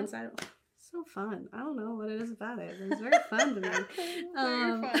see all the Uh-huh. inside. So fun. I don't know what it is about it, but it's very fun to me.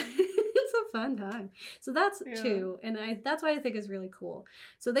 Very fun. It's a fun time. So that's Yeah. two, and that's why I think is really cool.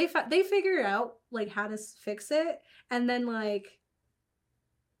 So they figure out like how to fix it, and then like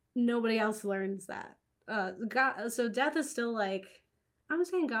nobody else learns that. God, so death is still like, I'm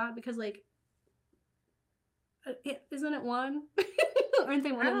saying God because like, isn't it one? Aren't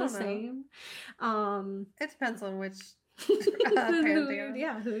they one I and the don't know. same? Um, It depends on which who you, pantheon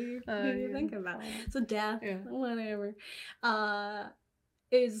yeah, who you you thinking about? follow. So death, Yeah. whatever, uh,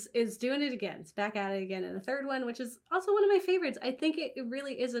 is doing it again. It's back at it again in the third one, which is also one of my favorites. I think it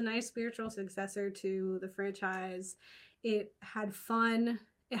really is a nice spiritual successor to the franchise. It had fun.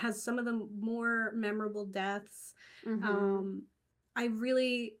 It has some of the more memorable deaths. Mm-hmm. Um, I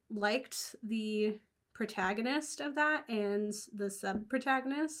really liked the protagonist of that and the sub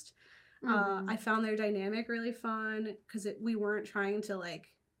protagonist. Mm-hmm. I found their dynamic really fun because we weren't trying to like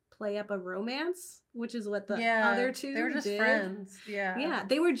play up a romance, which is what the Yeah. other They were two just did. friends. Yeah. Yeah,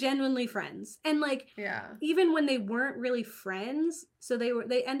 they were genuinely friends. And like Yeah. even when they weren't really friends, so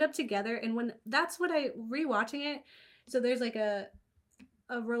they end up together, and when that's what I rewatching it. So there's like a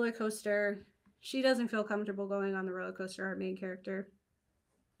roller coaster. She doesn't feel comfortable going on the roller coaster, our main character.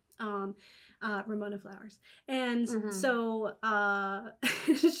 Um Ramona Flowers. And Mm-hmm. so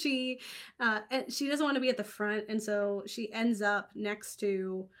she she doesn't want to be at the front, and so she ends up next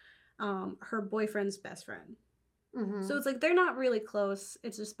to her boyfriend's best friend. So Mm-hmm. it's like they're not really close.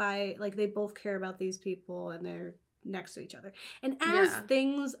 It's just by like they both care about these people and they're next to each other. And as Yeah.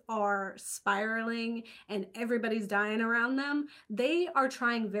 things are spiraling and everybody's dying around them, they are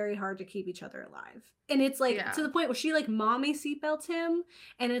trying very hard to keep each other alive. And it's like to Yeah. the point where she like mommy seatbelts him,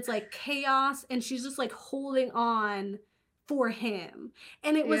 and it's like chaos, and she's just like holding on for him.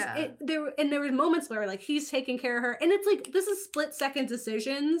 And it was Yeah. it there, and there were moments where like he's taking care of her, and it's like this is split second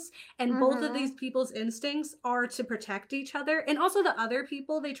decisions, and both of these Mm-hmm. people's instincts are to protect each other, and also the other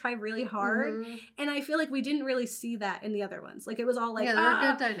people they try really hard. Mm-hmm. And I feel like we didn't really see that in the other ones. Like it was all like, Yeah, there were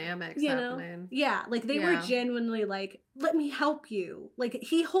good dynamics you know, happening. yeah, like they were Yeah. genuinely like, let me help you. Like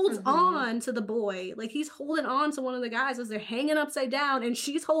he holds Mm-hmm. on to the boy, like he's holding on to one of the guys as they're hanging upside down, and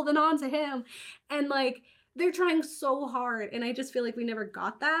she's holding on to him, and like they're trying so hard, and I just feel like we never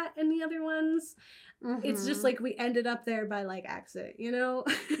got that in the other ones. It's just Mm-hmm. like we ended up there by like accident, you know?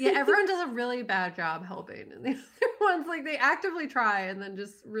 Yeah, everyone does a really bad job helping, and the other ones like they actively try and then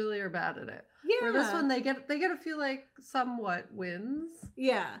just really are bad at it. Where this Yeah. one they get a few like somewhat wins.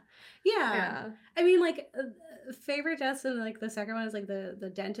 Yeah. Yeah. Yeah. I mean, like, favorite deaths in like the second one is like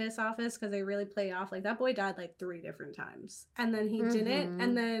the dentist office because they really play off like that boy died like three different times, and then he didn't, and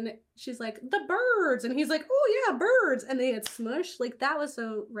Mm-hmm. then she's like the birds, and he's like, oh yeah, birds, and they get smushed. Like that was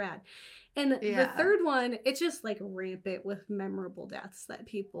so rad. And the Yeah. third one, it's just like rampant with memorable deaths that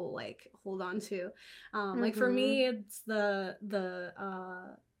people like hold on to. Like for Mm-hmm. me, it's the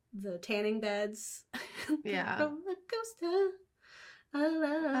tanning beds, the Yeah. roller coaster. I I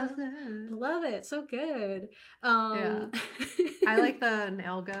love, love. love it. So good. Yeah. Um, I like the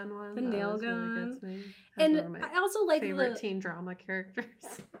nail gun the one. That nail was really good gun, to me. That's and one of my I also like favorite the, teen drama characters.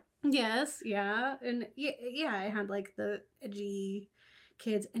 yes, yeah, and yeah, yeah. I had like the edgy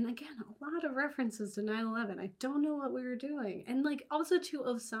kids, and again, a lot of references to 9/11. I don't know what we were doing, and like also to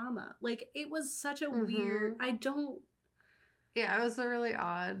Osama. Like it was such a weird. Mm-hmm. I don't. Yeah, it was a really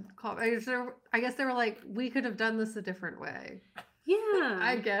odd call. I guess they were like, we could have done this a different way. I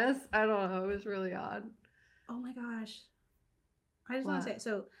Yeah. guess. I don't know. It was really odd. Oh my gosh. I just want to What? say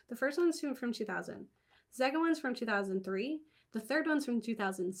so the first one's from 2000, the second one's from 2003, the third one's from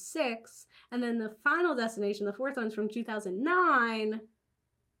 2006, and then the Final Destination, the fourth one's from 2009,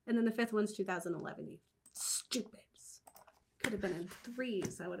 and then the fifth one's 2011. You stupids. Could have been in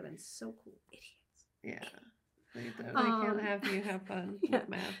threes. That would have been so cool. Idiots. Yeah. They can't Um, have you have fun yeah. with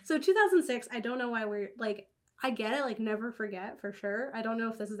math. So 2006, I don't know why we're like, I get it, like never forget for sure. I don't know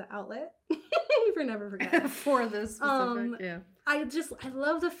if this is an outlet for never forget. For this specific, Um, yeah. I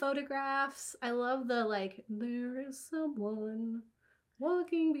love the photographs. I love the like there is someone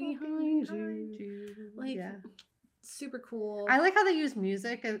walking Walking behind behind you. you. Like Yeah. super cool. I like how they use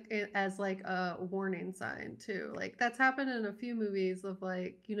music as like a warning sign too. Like that's happened in a few movies of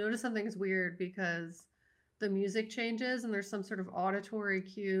like you notice something's weird because the music changes and there's some sort of auditory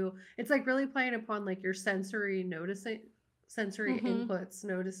cue. It's like really playing upon like your sensory Mhm. inputs,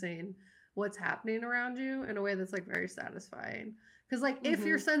 noticing what's happening around you in a way that's like very satisfying. Because like if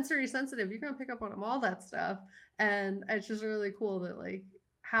you're Mhm. sensory sensitive, you're gonna pick up on all that stuff, and it's just really cool that like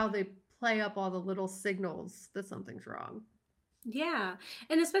how they play up all the little signals that something's wrong. Yeah.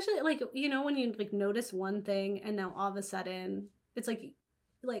 And especially like, when you like notice one thing and now all of a sudden it's like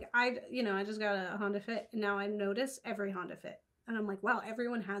I just got a Honda Fit and now I notice every Honda Fit. And I'm like, wow,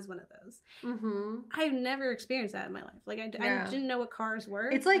 everyone has one of those. Mm-hmm. I've never experienced that in my life. Like I Yeah. didn't know what cars were.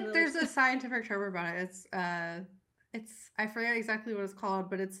 It's And like they're like there's a scientific term about it. It's I forget exactly what it's called,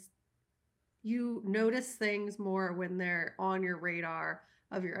 but it's you notice things more when they're on your radar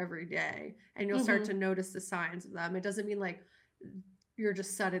of your everyday, and you'll start mm-hmm. to notice the signs of them. It doesn't mean like you're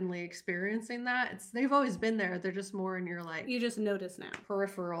just suddenly experiencing that. It's they've always been there. They're just more in your like You just notice now.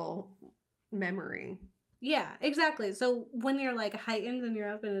 peripheral memory. Yeah, exactly. So when you're like heightened and you're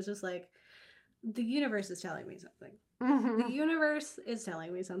up and it's just like the universe is telling me something. The Mm-hmm. universe is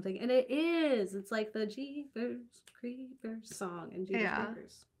telling me something, and it is. It's like the Jeepers Creepers song in Jeepers Yeah.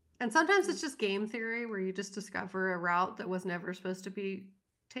 Creepers. And sometimes it's just game theory where you just discover a route that was never supposed to be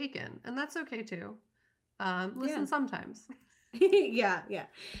taken. And that's okay too. Yeah. Listen sometimes. Yeah, yeah.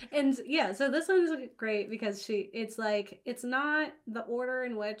 And yeah, so this one's great because it's like, it's not the order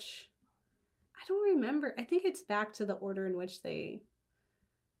in which, I don't remember. I think it's back to the order in which they,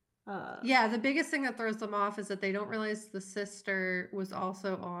 uh, Yeah, the biggest thing that throws them off is that they don't realize the sister was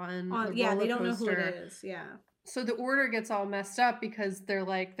also on the yeah, they roller don't know who it coaster. is. Yeah. So the order gets all messed up because they're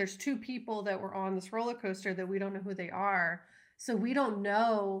like, there's two people that were on this roller coaster that we don't know who they are. So we don't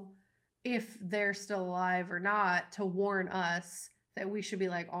know if they're still alive or not to warn us that we should be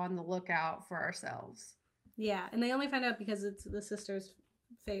like on the lookout for ourselves. Yeah. And they only find out because it's the sister's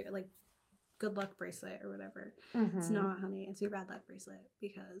favorite, like, good luck bracelet or whatever. It's Mm-hmm. not, honey. It's your bad luck bracelet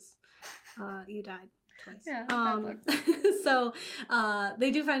because you died twice. Yeah, bad luck. So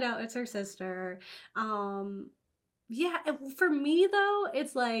they do find out it's her sister. Um, yeah, for me though,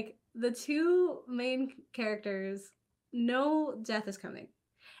 it's like the two main characters know death is coming.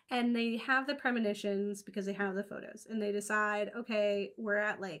 And they have the premonitions because they have the photos. And they decide, okay, we're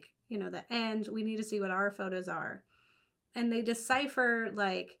at like, the end. We need to see what our photos are. And they decipher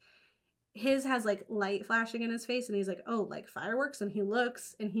like his has like light flashing in his face and he's like, oh, like fireworks, and he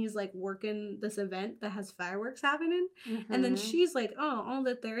looks and he's like working this event that has fireworks happening. And then Mm-hmm. she's like, oh, all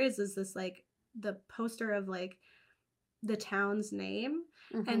that there is this like the poster of like the town's name.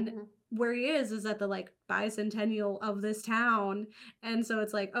 And Mm-hmm. where he is at the like bicentennial of this town. And so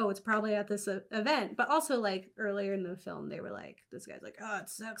it's like, oh, it's probably at this event. But also like earlier in the film they were like, this guy's like, oh, it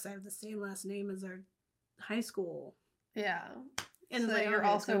sucks, I have the same last name as our high school. Yeah. And So it's like, you're okay,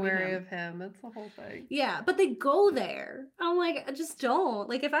 it's also gonna be wary him. of him. That's the whole thing. Yeah, but they go there. I'm like, I just don't.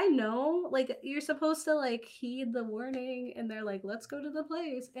 Like, if I know, like, you're supposed to, like, heed the warning, and they're like, let's go to the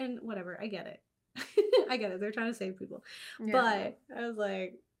place, and whatever. I get it. I get it. They're trying to save people. Yeah. But I was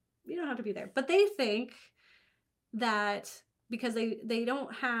like, you don't have to be there. But they think that because they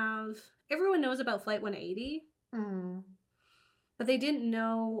don't have, everyone knows about Flight 180, Mm. but they didn't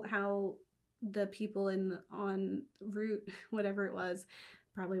know how the people in on route whatever it was,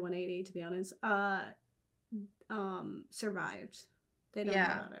 probably 180 to be honest, survived. They don't know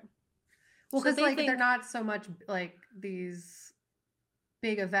Yeah. about it. Well, So because they like they're think, not so much like these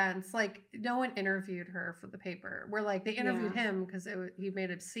big events. Like no one interviewed her for the paper. Where like they interviewed yeah, him because he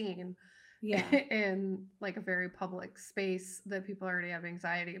made a scene yeah, in like a very public space that people already have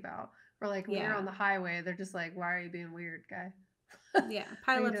anxiety about. Or like when you're on yeah, the highway, they're just like, "Why are you being weird, guy? yeah.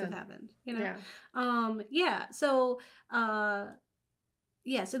 What are you Pileups have doing?" happened. Yeah. Yeah. So uh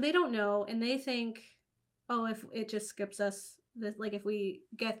yeah, so they don't know and they think, oh, if it just skips us this, like if we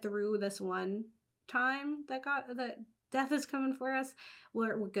get through this one time that death is coming for us,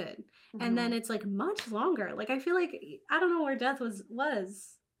 we're good. And then Mm-hmm. it's like much longer. Like I feel like I don't know where death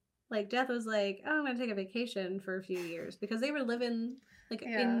was. Like death was like, oh, I'm gonna take a vacation for a few years because they were living like in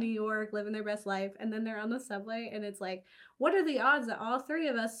Yeah. New York, living their best life, and then they're on the subway, and it's like, what are the odds that all three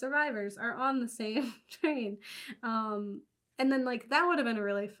of us survivors are on the same train? Um, and then like that would have been a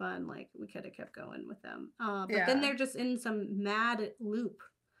really fun, like we could have kept going with them. But then Yeah. they're just in some mad loop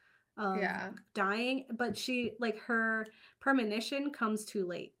of Yeah. dying. But she like her premonition comes too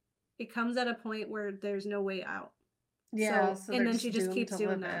late. It comes at a point where there's no way out. Yeah. So So and they're then she just just doomed keeps to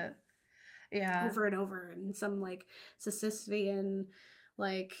doing live that it. Yeah. over and over and some like Sisyphean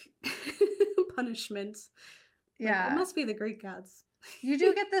like punishment. Like it Yeah. must be the Greek gods. You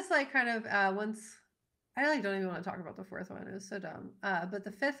do get this like kind of once I like don't even want to talk about the fourth one. It was so dumb. But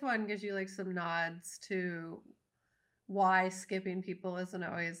the fifth one gives you like some nods to why skipping people isn't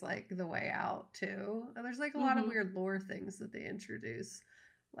always like the way out too. And there's like a lot of Mm-hmm. weird lore things that they introduce.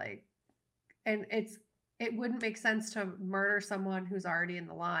 Like and it wouldn't make sense to murder someone who's already in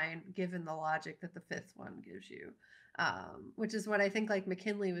the line given the logic that the fifth one gives you. Which is what I think like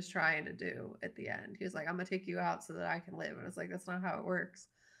McKinley was trying to do at the end. He was like, I'm gonna take you out so that I can live. And it's like, that's not how it works.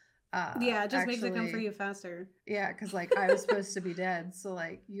 Yeah, it just makes it come for Actually, you faster. yeah, because like I was supposed to be dead. So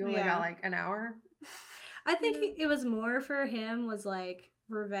like you only got Yeah. like an hour, I you think know? it was more for him was like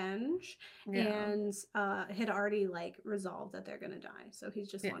revenge, Yeah. and had already like resolved that they're gonna die. So he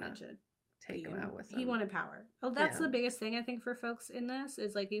just Yeah. wanted to Take be him in, out with he him. wanted power. Oh, that's Yeah. the biggest thing I think for folks in this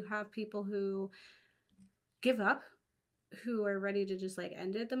is like you have people who give up, who are ready to just like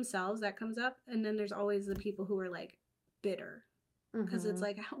end it themselves. That comes up, and then there's always the people who are like bitter because it's Hmm.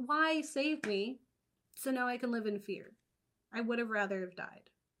 like, why save me so now I can live in fear? I would have rather have died.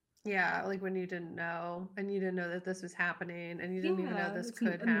 Yeah, like when you didn't know and you didn't know that this was happening and you didn't even know Yeah, this it's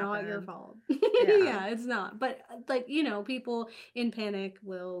could not your happen. fault. Yeah. Yeah, it's not. But like, you know, people in panic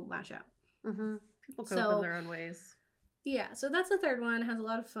will lash out. Hmm. People cope in So, their own ways. yeah, so that's the third one. Has a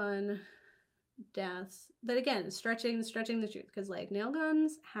lot of fun deaths. But again, stretching the truth because like nail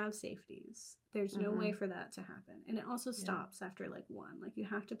guns have safeties. There's no way Hmm. for that to happen. And it also Yeah. stops after like one. Like you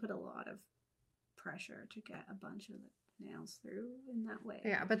have to put a lot of pressure to get a bunch of the nails through in that way.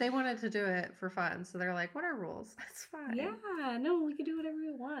 Yeah, but they wanted to do it for fun. So they're like, what are rules? That's fine. Yeah, no, we can do whatever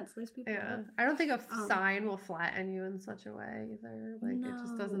we want. It's lace people Yeah. up. I don't think a Um, sign will flatten you in such a way either. Like, it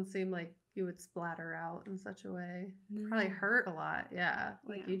just no, doesn't seem like you would splatter out in such a way. Probably no. hurt a lot. Yeah.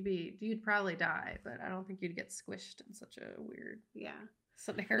 Like, Yeah, you'd probably die, but I don't think you'd get squished in such a weird yeah.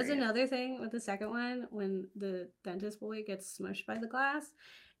 That's scenario. another thing with the second one when the dentist boy gets smushed by the glass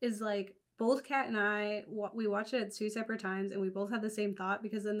is like both Kat and I we watched it at two separate times and we both had the same thought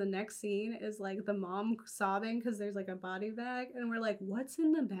because then the next scene is like the mom sobbing because there's like a body bag and we're like, what's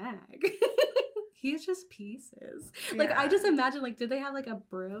in the bag? He's just pieces. Like I Yeah. just imagine like did they have like a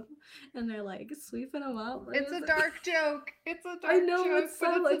broom and they're like sweeping them up? What It's is a it? dark joke. It's a I dark know joke,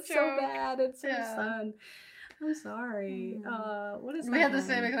 but it's a it's so joke. bad. It's her Yeah. son. I'm sorry. Hmm. What is We had the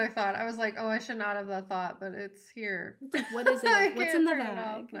same happening? exact thought. I was like, oh, I should not have that thought, but it's here. It's like, what is it? I What's in can't the turn it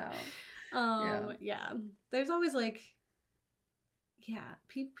off bag? now. Yeah. Yeah. There's always like, yeah,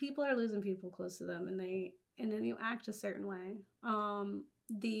 people are losing people close to them, and then you act a certain way.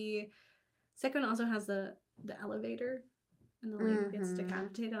 The second also has the elevator, and the lady gets Hmm.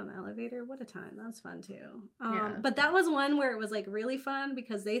 decapitated on the elevator. What a time! That was fun too. Yeah. But that was one where it was like really fun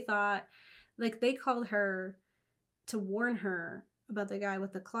because they thought, like, they called her to warn her about the guy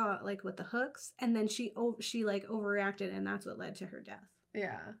with the claw, like with the hooks, and then she like overreacted, and that's what led to her death.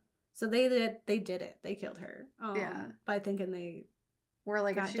 Yeah. So they did it. They killed her Yeah. by thinking they Where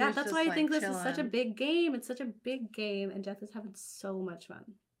like if got she death. was That's why just I like think this is such a chilling. big game. It's such a big game, and Death is having so much fun.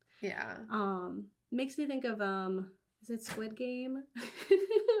 Yeah. Makes me think of is it Squid Game?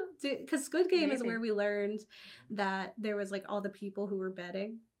 Because Squid Game is where Maybe. we learned that there was like all the people who were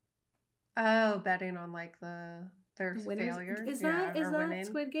betting Oh, betting on like their the winners. failure. Is Yeah. that is Or that winning.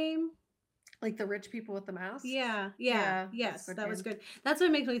 Squid Game? Like the rich people with the masks. Yeah, yeah, Yeah. That's yes, good that was game. good. That's what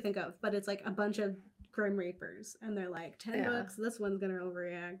it makes me think of. But it's like a bunch of Grim Reapers, and they're like ten Yeah. bucks. This one's gonna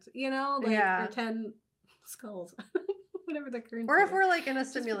overreact, you know, like or Yeah. 10 skulls, whatever the Or currency if is, we're like in a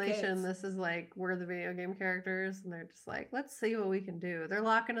just for simulation, kids. this is like we're the video game characters and they're just like, let's see what we can do. They're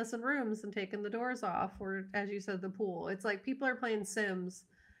locking us in rooms and taking the doors off, or as you said, the pool. It's like people are playing Sims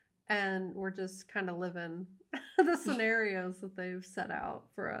and we're just kind of living the scenarios that they've set out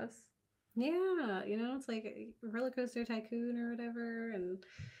for us. Yeah, you know, it's like a roller coaster tycoon or whatever, and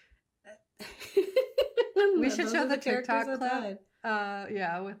We should those show are the the characters TikTok that clip. died.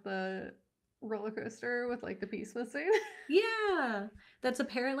 Yeah, with the roller coaster with like the piece missing. Yeah, that's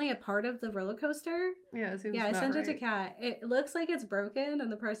apparently a part of the roller coaster. Yeah, it seems Yeah, I about sent it to right. Kat. It looks like it's broken,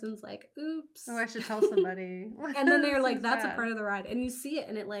 and the person's like, Oh, "Oops," I should tell somebody. and then they're It like, seems "That's a bad. part of the ride," and you see it,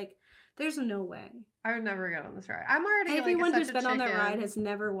 and it like, there's no way. I would never get on this ride. I'm already like Everyone such who's a been on that ride chicken. has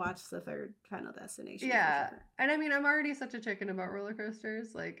never watched the third Final Destination for Yeah. sure. And I mean, I'm already such a chicken about roller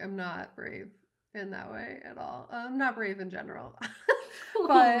coasters. Like, I'm not brave in that way at all. I'm not brave in general. Oh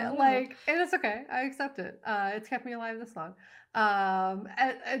But no. like, and it's okay. I accept it. It's kept me alive this long.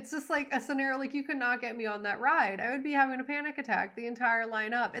 It's just like a scenario like you could not get me on that ride. I would be having a panic attack the entire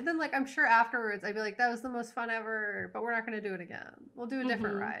lineup. And then like I'm sure afterwards I'd be like, that was the most fun ever, but we're not gonna do it again. We'll do a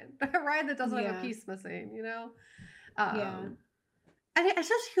different Mm-hmm. ride. A ride that doesn't have a Yeah. piece missing, you know? Yeah. Um and it's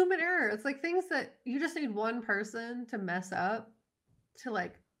just human error. It's like things that you just need one person to mess up to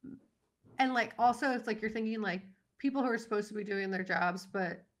like, and like also it's like you're thinking like people who are supposed to be doing their jobs,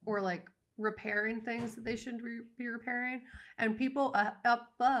 but or like repairing things that they shouldn't be repairing, and people up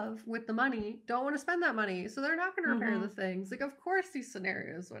above with the money don't want to spend that money, so they're not going to repair Mm-hmm. the things. Like, of course, these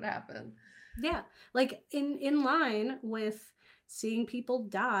scenarios would happen. Yeah. Like in line with seeing people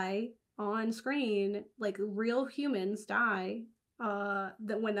die on screen, like real humans die,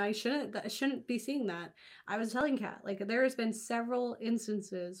 that when I shouldn't be seeing that. I was telling Kat, like there has been several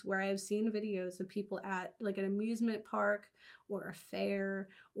instances where I've seen videos of people at like an amusement park or a fair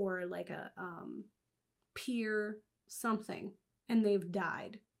or like a pier, something, and they've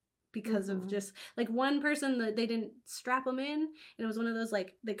died because of Mhm. just like one person that they didn't strap them in, and it was one of those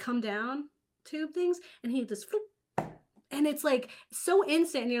like they come down tube things, and he just and it's like so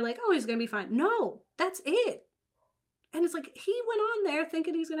instant, and you're like, oh, he's gonna be fine. No, that's it. And it's like he went on there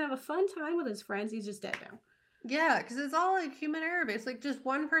thinking he's gonna have a fun time with his friends. He's just dead now. Yeah, because it's all like human error based. Like just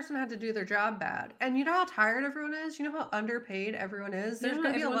one person had to do their job bad. And you know how tired everyone is? You know how underpaid everyone is? You There's know,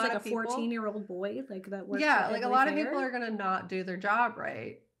 going to be a everyone's lot like a of people. 14-year-old boy like that works at Yeah, like a every lot of people fair. are going to not do their job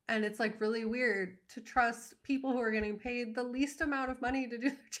right. And it's like really weird to trust people who are getting paid the least amount of money to do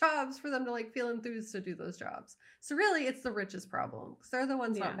their jobs for them to like feel enthused to do those jobs. So really, it's the richest problem because they're the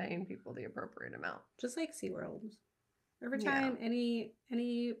ones not Yeah, paying people the appropriate amount. just like SeaWorld. Every Yeah. time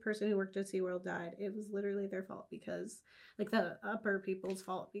any person who worked at SeaWorld died, it was literally their fault, because like the upper people's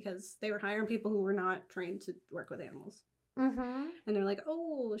fault, because they were hiring people who were not trained to work with animals. Mm-hmm. And they're like,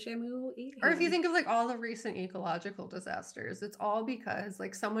 "Oh, Shamu ate Or if you him." think of like all the recent ecological disasters, it's all because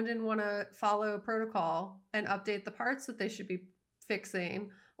like someone didn't want to follow protocol and update the parts that they should be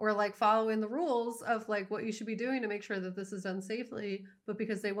fixing, or like following the rules of like what you should be doing to make sure that this is done safely. But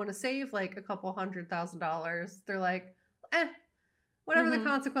because they want to save like a couple $100,000, they're like, eh, whatever the Mhm.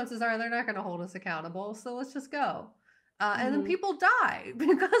 consequences are, they're not going to hold us accountable. So let's just go. And then Mhm. people die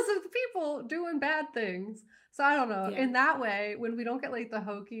because of the people doing bad things. So I don't know. Yeah. In that way, when we don't get like the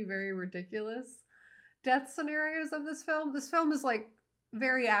hokey, very ridiculous death scenarios of this film is like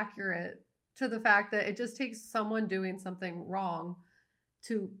very accurate to the fact that it just takes someone doing something wrong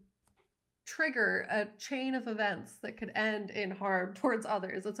to trigger a chain of events that could end in harm towards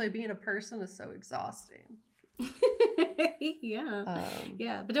others. That's why being a person is so exhausting. Yeah. Um,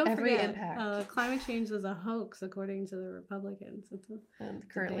 Yeah, but don't every forget, impact climate change is a hoax according to the Republicans. It's a and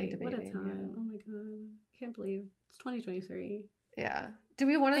currently debate. What a debating. time. Oh my god. I can't believe it's 2023. Yeah. Yeah. Do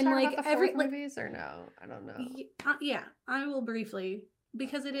we want to And talk about like the every fourth like movies or no? I don't know. yeah, I will briefly,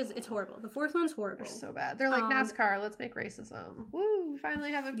 because it's horrible. The fourth one's They're horrible. so bad. They're like Um NASCAR. Let's make racism. Woo! We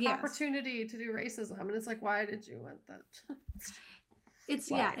finally have an yes. opportunity to do racism, and it's like, why did you want that?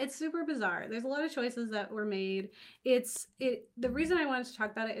 Yeah, Why? it's super bizarre. There's a lot of choices that were made. The reason I wanted to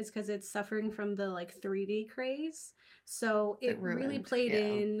talk about it is because it's suffering from the like 3D craze. So That it really ruined. played Yeah.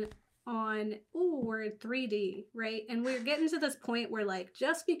 in on, oh, we're in 3D, right? And we're getting to this point where like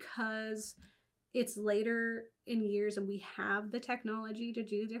just because it's later in years and we have the technology to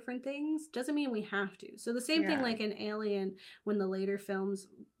do different things doesn't mean we have to. So the same thing Yeah. like in Alien, when the later films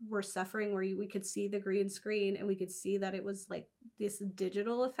were suffering, where we could see the green screen and we could see that it was like this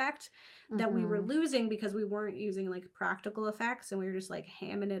digital effect that we were Mm-hmm. losing because we weren't using like practical effects and we were just like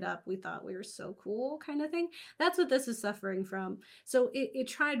hamming it up. We thought we were so cool kind of thing. That's what this is suffering from. So it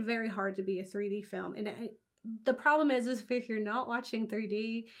tried very hard to be a 3D film, and the problem is if you're not watching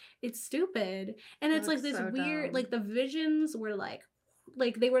 3D, it's stupid. And It it's like looks this so weird, dumb. like the visions were like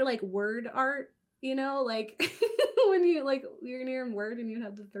they were like word art, you know, like when you like you're near Word and you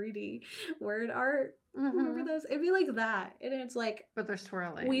have the 3D word art. Remember Mm-hmm. those? It'd be like that. And it's like But they're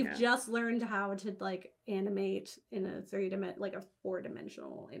swirling. we've Yeah. just learned how to like animate in a like a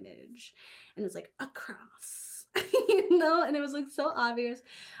 4-dimensional image. And it's like a cross. You know, and it was like so obvious.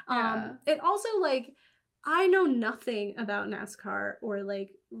 Yeah. It also like I know nothing about NASCAR or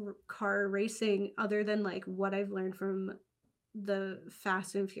like car racing other than like what I've learned from the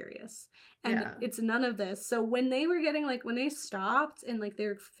Fast and Furious. And Yeah. it's none of this. So when they were getting like when they stopped and like they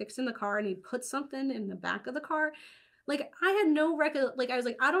were fixing the car and he put something in the back of the car, like I had no record, like I was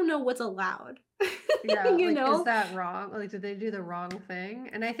like, I don't know what's allowed. Yeah. You Like, is know? that wrong? Like, did they do the wrong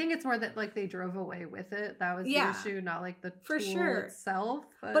thing? And I think it's more that like they drove away with it. That was the Yeah, issue, not like the for tool sure. itself.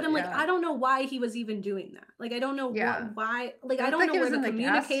 But But I'm like, yeah. I don't know why he was even doing that. Like I don't know Yeah. why, like It I looked don't like know it where was the in the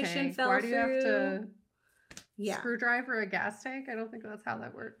gas communication tank. fell Why do you have through. to Yeah. screwdriver a gas tank? I don't think that's how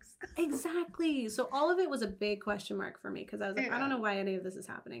that works. Exactly. So all of it was a big question mark for me because I was like, I don't Yeah. know why any of this is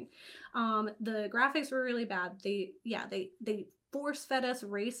happening. The graphics were really bad. They force fed us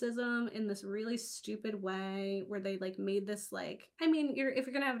racism in this really stupid way where they like made this like, I mean, if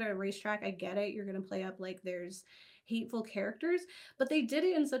you're gonna have it at a racetrack, I get it. You're gonna play up like there's hateful characters, but they did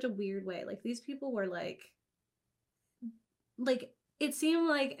it in such a weird way. Like these people were like it seemed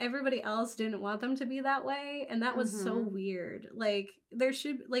like everybody else didn't want them to be that way, and that was so Mm-hmm. weird. Like there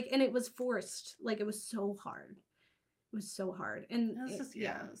should like, and it was forced. Like it was so hard. It was so hard, and It's it, just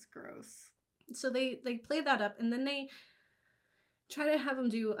yeah. it's gross. So they played that up, and then they try to have him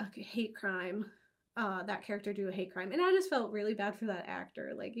do a hate crime, that character do a hate crime, and I just felt really bad for that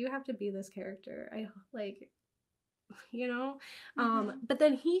actor. Like, you have to be this character. I like, you know. Mhm. But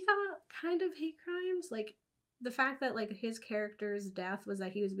then he got kind of hate crimes, like the fact that like his character's death was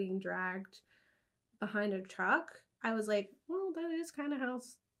that he was being dragged behind a truck. I was like, well, that is kind of how,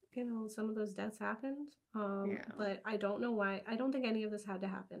 some of those deaths happened. Yeah. But I don't know why. I don't think any of this had to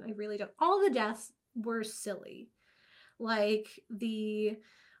happen. I really don't. All the deaths were silly. Like the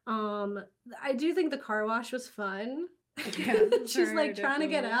um I do think the car wash was fun. Yeah, She's very like trying to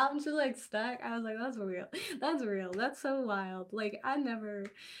get ridiculous. out and she's like stuck. I was like, that's real. That's real. That's so wild. Like, I never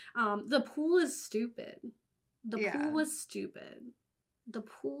the pool is stupid. The pool Yeah. was stupid. The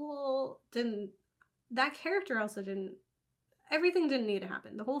pool didn't, that character also didn't, everything didn't need to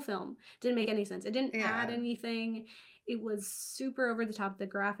happen. The whole film didn't make any sense. It didn't add Yeah. anything. It was super over the top. The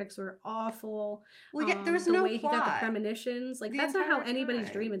graphics were awful. Well, yeah, there was The no way he got the plot premonitions, like the that's not how entire anybody's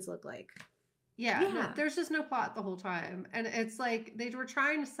time. dreams look like. Yeah, no, Yeah, there's just no plot the whole time. And it's like they were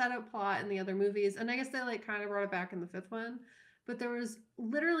trying to set up plot in the other movies, and I guess they like kind of brought it back in the fifth one, but there was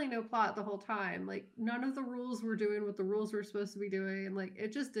literally no plot the whole time. Like none of the rules were doing what the rules were supposed to be doing, and like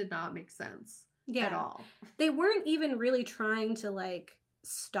it just did not make sense at yeah. all. They weren't even really trying to like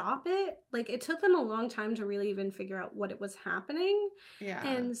stop it. Like, it took them a long time to really even figure out what it was happening, Yeah.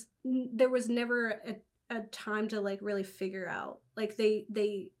 and there was never a time to like really figure out. Like, they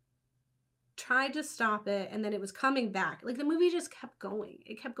tried to stop it and then it was coming back. Like, the movie just kept going.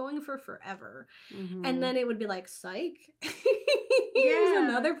 It kept going for forever. And Mhm. then it would be like, psych. Here's Yeah.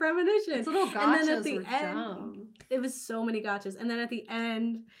 another Its premonition. little And then at gotchas the were end, dumb. it was so many gotchas. And then at the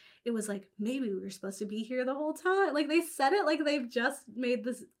end, it was like, maybe we were supposed to be here the whole time. Like, they said it like they've just made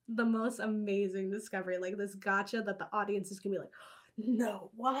this the most amazing discovery. Like, this gotcha that the audience is gonna be like,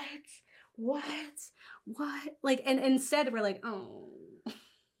 no, what? What? What? Like, and instead we're like, oh,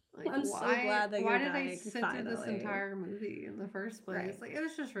 Like I'm so glad that why you're did I dying sit through this finally. entire movie in the first place? Right. Like it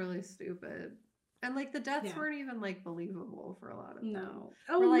was just really stupid. And like the deaths Yeah. weren't even like believable for a lot of them. No.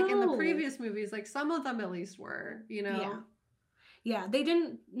 Oh Where like in the no. previous movies, like some of them at least were, you Yeah. know? Yeah. They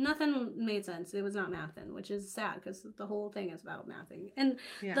didn't, nothing made sense. It was not mathing, which is sad because the whole thing is about mathing. And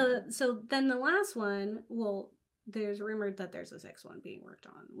Yeah. so then the last one, well, there's rumored that there's a sixth one being worked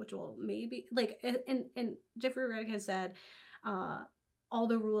on, which will maybe, like, and Jeffrey Wright has said, uh, all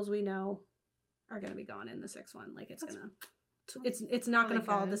the rules we know are going to be gone in the sixth one. Like, it's That's gonna, that's it's not probably going to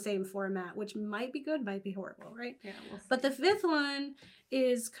follow the good. same format, which might be good, might be horrible, right? Yeah, we'll But see. the fifth one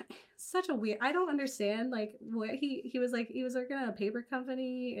is such a weird. I don't understand like what he was like. He was working at a paper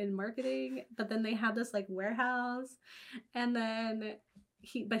company in marketing, but then they had this like warehouse, and then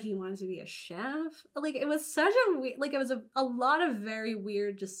he wanted to be a chef. Like, it was such a weird. Like, it was a lot of very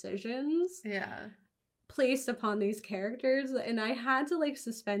weird decisions Yeah. placed upon these characters, and I had to like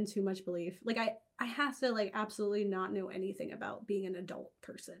suspend too much belief. Like, I have to like absolutely not know anything about being an adult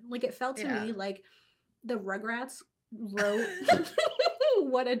person. Like, it felt to Yeah. me like the Rugrats wrote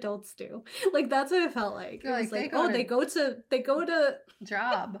what adults do. Like, that's what it felt like. It You're was like like, oh,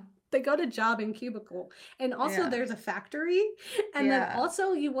 job. they go to job and cubicle, and also Yeah. there's a factory, and then Yeah.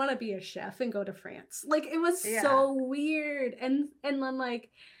 also you want to be a chef and go to France. Like, it was Yeah. so weird, and then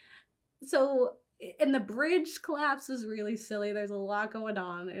like, so, and the bridge collapse was really silly. There's a lot going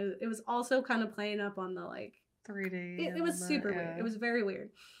on. It was also kind of playing up on the like, 3D it and all was that. super weird. It Yeah. was very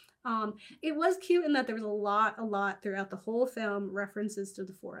weird. It was cute in that there was a lot throughout the whole film references to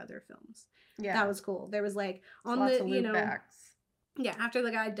the four other films. That Yeah. was cool. There was like It's on lots the, of loop backs. yeah, after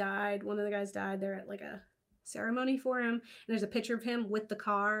the guy died, one of the guys died, they're at like a ceremony for him, and there's a picture of him with the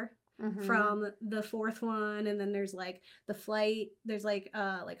car Mm-hmm. from the fourth one, and then there's like the flight, there's like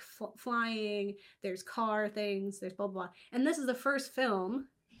flying, there's car things, there's blah blah blah. And this is the first film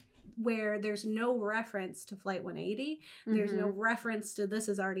where there's no reference to Flight 180. There's no Mm-hmm. reference to this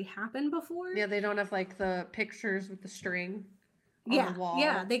has already happened before. Yeah, they don't have like the pictures with the string on the Yeah,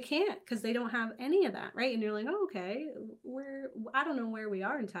 wall. they can't because they don't have any of that, right? And you're like, oh, okay, I don't know where we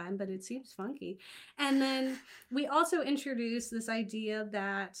are in time, but it seems funky. And then we also introduced this idea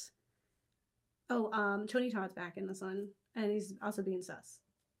that, oh, Tony Todd's back in this one, and he's also being sus.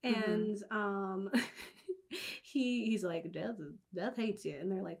 Mm-hmm. And he's like, death hates you,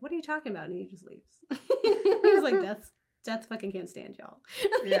 and they're like, what are you talking about? And he just leaves. He's like, death fucking can't stand y'all.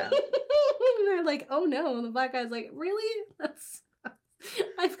 Yeah. And they're like, oh no. And the black guy's like, really? That's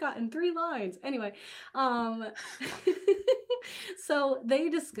I've gotten 3 lines. Anyway, um so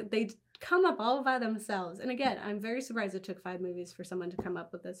they come up all by themselves. And again, I'm very surprised it took 5 movies for someone to come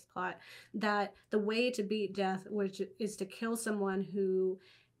up with this plot, that the way to beat death, which is to kill someone who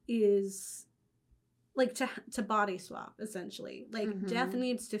is like to body swap essentially. Like death Mm-hmm.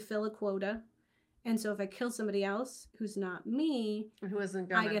 needs to fill a quota, and so if I kill somebody else who's not me, Who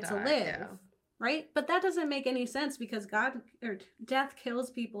isn't I gonna get to die? live, Yeah. right? But that doesn't make any sense because God or death kills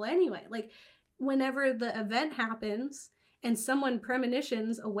people anyway. Like whenever the event happens and someone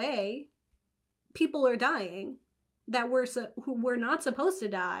premonitions away, people are dying that who were not supposed to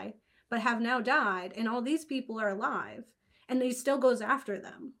die but have now died, and all these people are alive, and he still goes after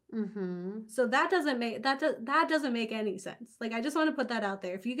them. Mm-hmm. So that doesn't make that doesn't make any sense. Like I just want to put that out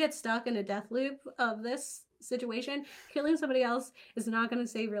there. If you get stuck in a death loop of this situation, killing somebody else is not going to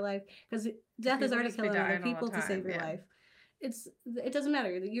save your life because death is People already just be killing other dying all the people to save time. your Yeah. life. It doesn't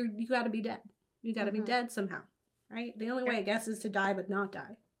matter. You got to be dead. You got to be Mm-hmm. dead somehow, right? The only way I Yep. guess is to die but not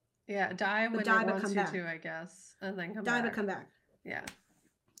die, Yeah. Die but when it die but wants come you back, to, I guess, and then come die but back. come back. Yeah.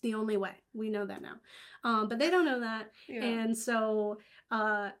 The only way. We know that now. But they don't know that. Yeah. And so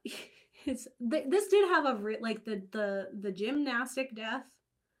uh, this did have like the gymnastic death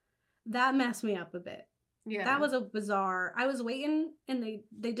that messed me up a bit. That Yeah. was a bizarre. I was waiting and they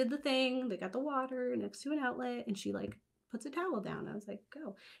did the thing. They got the water next to an outlet and she like puts a towel down. I was like,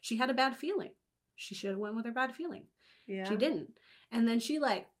 go. She had a bad feeling. She should have went with her bad feeling. She Yeah. didn't. And then she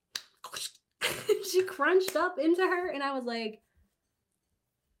like she crunched up into her and I was like,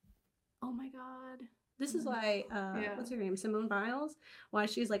 oh my god, this is why Yeah. what's her name, Simone Biles, why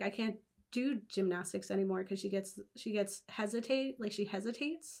she's like I can't do gymnastics anymore because she gets hesitate, like she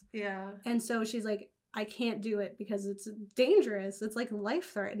hesitates, Yeah. and so she's like I can't do it because it's dangerous, it's like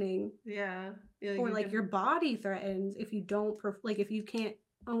life threatening, Yeah. Yeah. or You like can. your body threatens if you don't like if you can't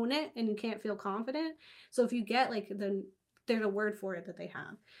own it and you can't feel confident. So if you get like there's a word for it that they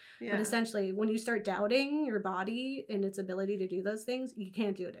have, but Yeah. essentially when you start doubting your body and its ability to do those things, you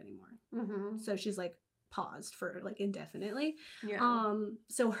can't do it anymore. Mm-hmm. So she's like paused for like indefinitely. Yeah.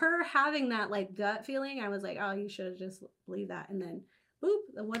 So her having that like gut feeling, I was like, oh, you should have just believed that. And then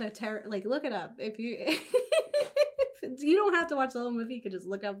boop, what a terror. Like look it up if you you don't have to watch the whole movie, you could just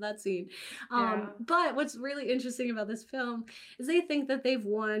look up that scene. Yeah. But what's really interesting about this film is they think that they've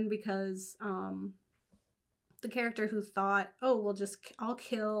won because the character who thought, oh, we'll just I'll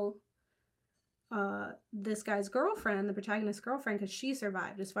kill this guy's girlfriend, the protagonist's girlfriend, because she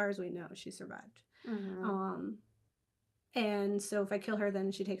survived. As far as we know, she survived. Mm-hmm. Um, and so if I kill her,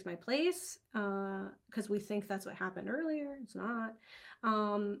 then she takes my place because we think that's what happened earlier. It's not.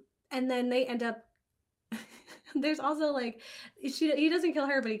 And then they end up. There's also like he doesn't kill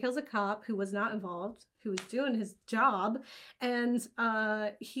her, but he kills a cop who was not involved, who was doing his job, and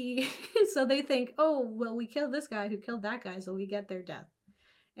he. So they think, oh well, we killed this guy who killed that guy, so we get their death,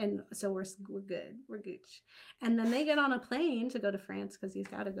 and so we're good, we're gooch. And then they get on a plane to go to France because he's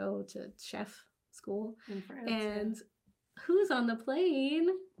got to go to chef school. In France. And who's on the plane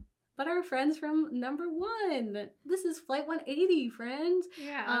but our friends from number one? This is flight 180, friends.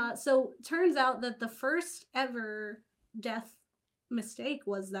 Yeah. So turns out that the first ever death mistake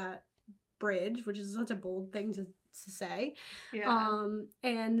was that bridge, which is such a bold thing to say. Yeah.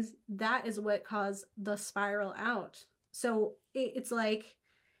 And that is what caused the spiral out. So it's like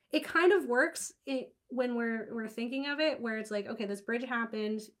it kind of works when we're thinking of it, where it's like, okay, this bridge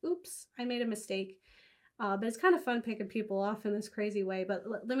happened. Oops, I made a mistake. But it's kind of fun picking people off in this crazy way. But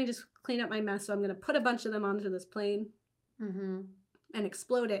let me just clean up my mess. So I'm going to put a bunch of them onto this plane Mm-hmm. and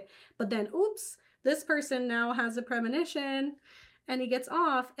explode it. But then, oops, this person now has a premonition and he gets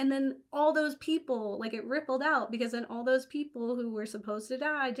off. And then all those people, like it rippled out because then all those people who were supposed to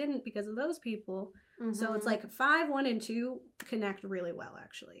die didn't because of those people. Mm-hmm. So it's like 5, 1, and 2 connect really well,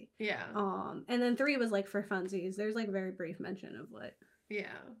 actually. Yeah. And then 3 was like for funsies. There's like very brief mention of what Yeah.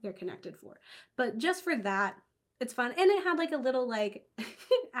 they're connected for. But just for that, it's fun. And it had like a little like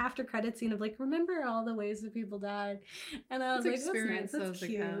after credit scene of like, remember all the ways that people died. And I was like, that's nice. That's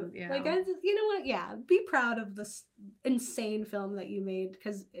cute. Again. Yeah. Like, you know what? Yeah. Be proud of this insane film that you made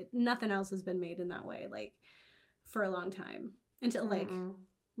because nothing else has been made in that way, like for a long time until like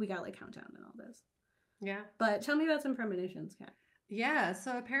we got like Countdown and all this. Yeah. But tell me about some premonitions, Kat. Yeah,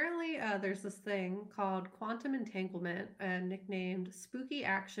 so apparently there's this thing called quantum entanglement, nicknamed spooky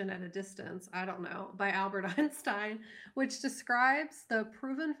action at a distance, I don't know, by Albert Einstein, which describes the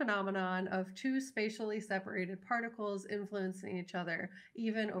proven phenomenon of two spatially separated particles influencing each other,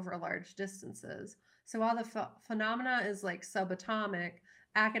 even over large distances. So while the phenomena is like subatomic,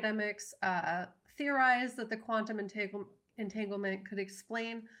 academics theorize that the quantum entanglement could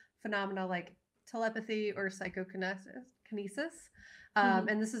explain phenomena like telepathy or psychokinesis.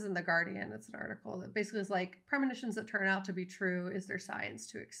 And this is in The Guardian. It's an article that basically is like premonitions that turn out to be true. Is there science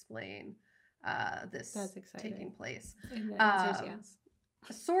to explain this taking place? And the answer is yes.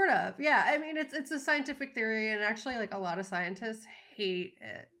 Sort of. Yeah. I mean, it's a scientific theory, and actually, like a lot of scientists hate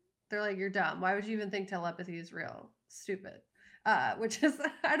it. They're like, "You're dumb. Why would you even think telepathy is real? Stupid." Which is,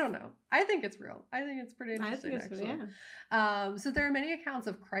 I don't know. I think it's real. I think it's pretty I think interesting, it's actually. yeah. So there are many accounts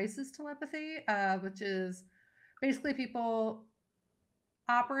of crisis telepathy, which is basically people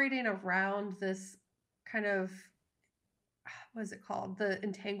operating around this kind of, what is it called? The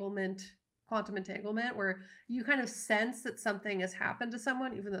entanglement, quantum entanglement, where you kind of sense that something has happened to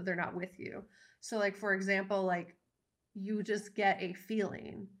someone, even though they're not with you. So, like, for example, like you just get a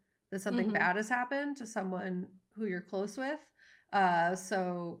feeling that something Mm-hmm. bad has happened to someone who you're close with.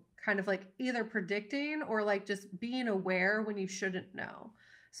 So kind of like either predicting or like just being aware when you shouldn't know.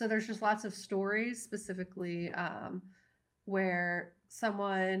 So there's just lots of stories specifically where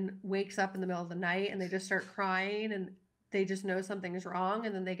someone wakes up in the middle of the night and they just start crying and they just know something is wrong,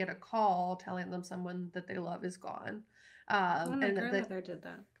 and then they get a call telling them someone that they love is gone. Well, my And that, grandmother did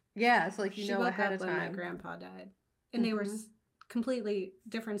that. yeah, it's like, She woke ahead up of when my time. grandpa died, and they were Hmm. completely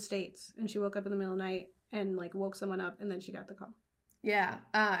different states. And she woke up in the middle of the night and like woke someone up, and then she got the call. Yeah,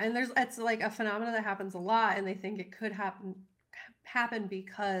 and it's like a phenomenon that happens a lot, and they think it could happen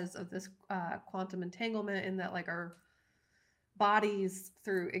because of this quantum entanglement, in that like our bodies,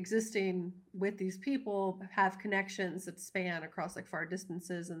 through existing with these people, have connections that span across like far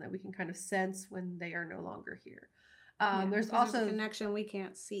distances, and that we can kind of sense when they are no longer here. Yeah, There's because there's a also, connection we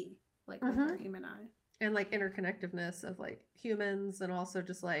can't see, like with our mhm, human eye. and like interconnectedness of like humans, and also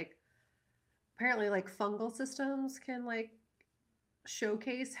just like apparently like fungal systems can like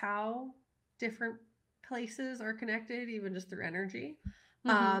showcase how different places are connected, even just through energy.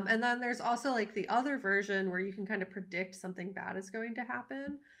 Mm-hmm. And then there's also like the other version where you can kind of predict something bad is going to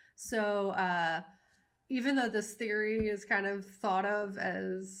happen. So even though this theory is kind of thought of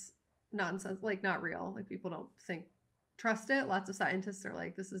as nonsense, like not real, like people don't think, trust it. Lots of scientists are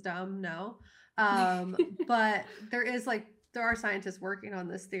like, this is dumb. No. But there are scientists working on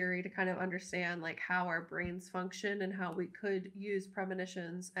this theory to kind of understand like how our brains function and how we could use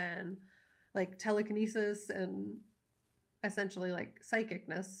premonitions and like telekinesis and essentially like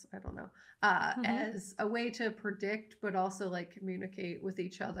psychicness, I don't know, Mm-hmm. as a way to predict, but also like communicate with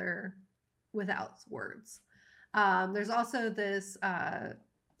each other without words. There's also this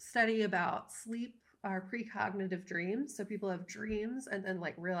study about sleep or precognitive dreams. So people have dreams and then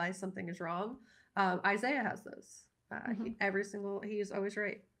like realize something is wrong. Isaiah has those. Mm-hmm. He's always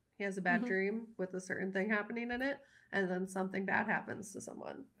right. He has a bad Mm-hmm. dream with a certain thing happening in it, and then something bad happens to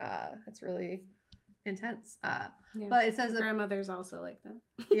someone. It's really intense. Yeah, But it my says that, grandmother's also like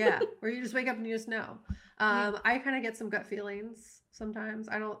yeah, that. where you just wake up and you just know. Yeah, I kind of get some gut feelings sometimes.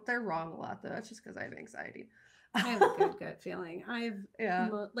 I don't, they're wrong a lot though. That's just because I have anxiety. I have a good gut feeling. Yeah.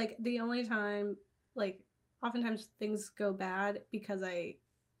 Like the only time, like oftentimes things go bad because I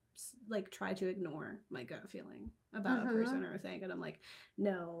like try to ignore my gut feeling about a Mm-hmm. person or a thing, and I'm like,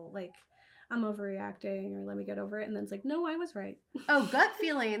 no, like I'm overreacting, or let me get over it, and then it's like, no, I was right. Oh, gut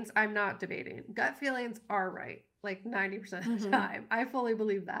feelings, I'm not debating. Gut feelings are right, like 90% of the Mm-hmm. time. I fully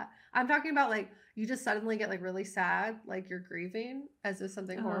believe that. I'm talking about like you just suddenly get like really sad, like you're grieving as if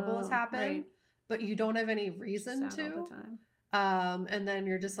something horrible has Oh, happened, right. but you don't have any Just reason sad all the to. time. And then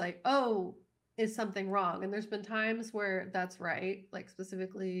you're just like, oh, is something wrong? And there's been times where that's right, like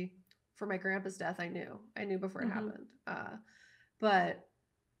specifically for my grandpa's death, I knew before it Mm-hmm. happened. But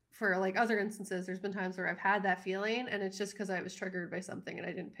for like other instances, there's been times where I've had that feeling, and it's just because I was triggered by something and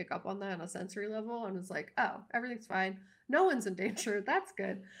I didn't pick up on that on a sensory level, and was like, oh, everything's fine, no one's in danger, that's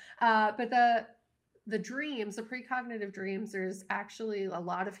good. But the dreams, the precognitive dreams, there's actually a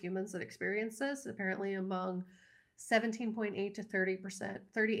lot of humans that experience this. Apparently, among 17.8 to 30%,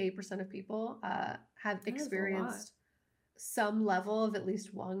 38% of people have That is a lot. experienced some level of at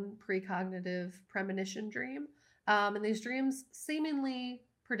least one precognitive premonition dream. And these dreams seemingly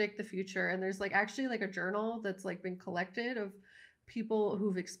predict the future. And there's like actually like a journal that's like been collected of people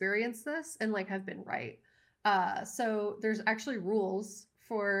who've experienced this and like have been right. So there's actually rules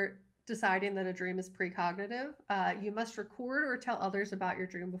for deciding that a dream is precognitive. You must record or tell others about your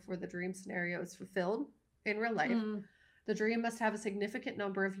dream before the dream scenario is fulfilled in real life. Mm, The dream must have a significant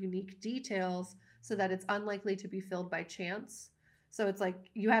number of unique details so that it's unlikely to be filled by chance. So it's like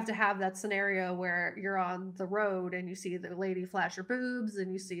you have to have that scenario where you're on the road and you see the lady flash her boobs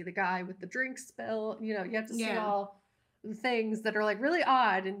and you see the guy with the drink spill. You have to see yeah. all the things that are like really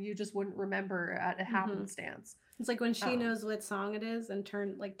odd and you just wouldn't remember at a Mm-hmm. happenstance. It's like when she Um, knows what song it is and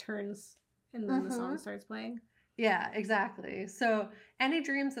turns, and then the mm-hmm. song starts playing. Yeah, exactly. So any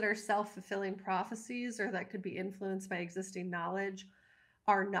dreams that are self fulfilling prophecies or that could be influenced by existing knowledge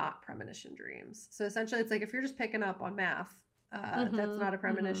are not premonition dreams. So essentially, it's like if you're just picking up on math, That's Mhm. not a Mhm.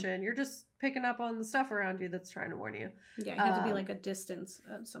 premonition. You're just picking up on the stuff around you that's trying to warn you. Yeah, it had to be Um, like a distance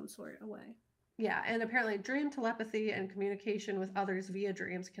of some sort away. yeah, and apparently, dream telepathy and communication with others via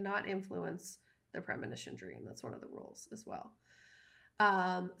dreams cannot influence the premonition dream. That's one of the rules as well.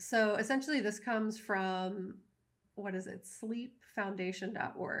 So essentially, this comes from what is it,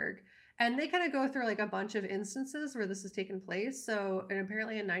 sleepfoundation.org. And they kind of go through like a bunch of instances where this has taken place. So, and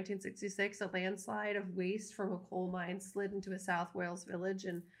apparently in 1966, a landslide of waste from a coal mine slid into a South Wales village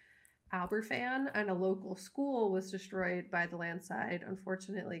in Aberfan, and a local school was destroyed by the landslide,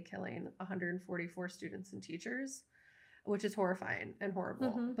 unfortunately, killing 144 students and teachers, which is horrifying and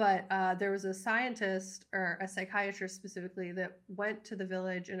horrible. Mhm. But there was a scientist or a psychiatrist specifically that went to the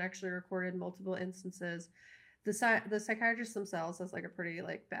village and actually recorded multiple instances. The psychiatrists themselves has like a pretty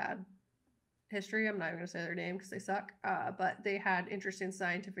like bad history. I'm not even going to say their name because they suck. But they had interesting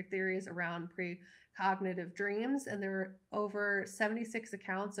scientific theories around precognitive dreams, and there were over 76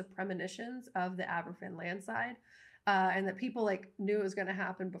 accounts of premonitions of the Aberfan landslide. And that people like knew it was going to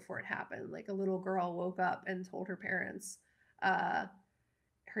happen before it happened. Like a little girl woke up and told her parents, uh,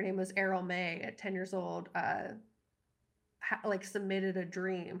 her name was Errol May at 10 years old, like submitted a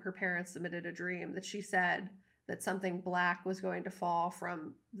dream. Her parents submitted a dream that she said that something black was going to fall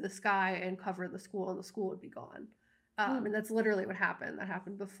from the sky and cover the school, and the school would be gone. And Mm. that's literally what happened. That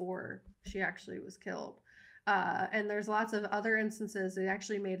happened before she actually was killed. And there's lots of other instances. They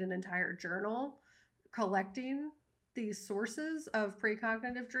actually made an entire journal collecting these sources of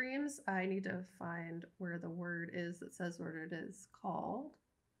precognitive dreams. I need to find where the word is that says what it is called.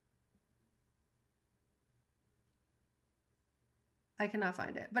 I cannot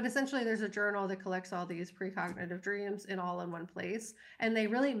find it. But essentially, there's a journal that collects all these precognitive dreams in all in one place. And they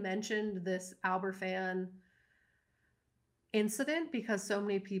really mentioned this Alberfan incident because so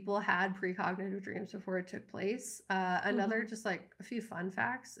many people had precognitive dreams before it took place. Another, Mhm. just like a few fun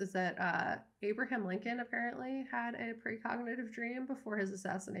facts, is that Abraham Lincoln apparently had a precognitive dream before his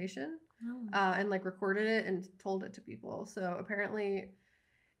assassination, Oh. and like recorded it and told it to people. So apparently,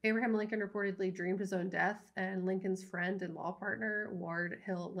 Abraham Lincoln reportedly dreamed his own death, and Lincoln's friend and law partner, Ward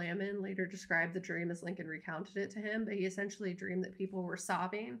Hill Lamon, later described the dream as Lincoln recounted it to him. But he essentially dreamed that people were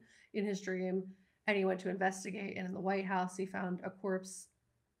sobbing in his dream, and he went to investigate. And in the White House, he found a corpse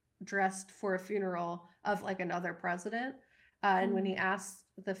dressed for a funeral of like another president. And when Mm. he asked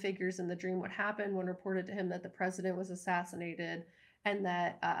the figures in the dream what happened, one reported to him that the president was assassinated, and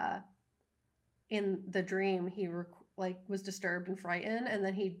that in the dream he like was disturbed and frightened, and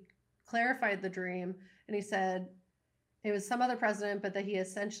then he clarified the dream, and he said it was some other president, but that he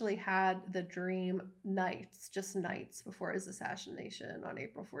essentially had the dream nights, just nights before his assassination on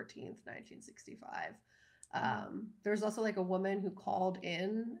April 14th, 1965. Wow. There was also like a woman who called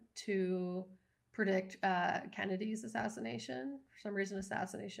in to predict Kennedy's assassination. For some reason,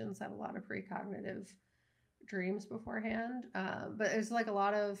 assassinations have a lot of precognitive dreams beforehand. But there's like a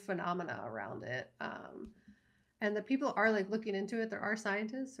lot of phenomena around it. And the people are like looking into it. There are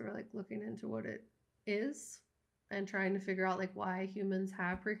scientists who are like looking into what it is and trying to figure out like why humans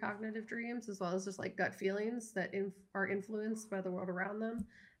have precognitive dreams, as well as just like gut feelings that are influenced by the world around them,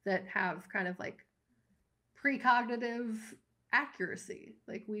 that have kind of like precognitive accuracy.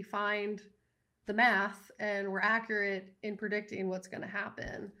 Like we find the math and we're accurate in predicting what's going to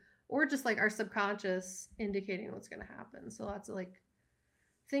happen, or just like our subconscious indicating what's going to happen. So lots of like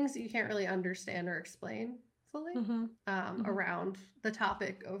things that you can't really understand or explain fully, Mhm. Mhm. around the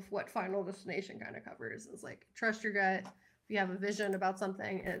topic of what Final Destination kind of covers is like trust your gut. If you have a vision about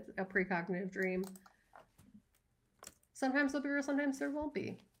something, it's a precognitive dream. Sometimes there'll be real, sometimes there won't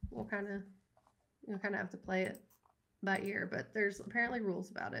be. We'll kind of have to play it by ear, but there's apparently rules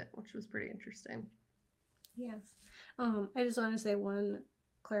about it, which was pretty interesting. Yes. I just want to say one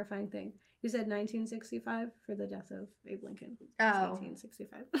clarifying thing. You said 1965 for the death of Abe Lincoln. It's Oh,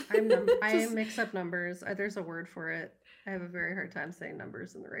 1865. I Just mix up numbers. There's a word for it. I have a very hard time saying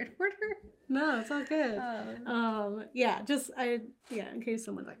numbers in the right order. no, it's all good. Uh, Yeah, just yeah, in case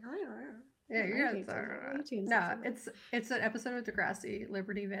someone's like, yeah, you're 1865. no. It's an episode of Degrassi.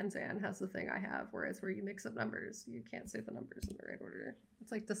 Liberty Van Zandt has the thing I have, where it's where you mix up numbers. You can't say the numbers in the right order.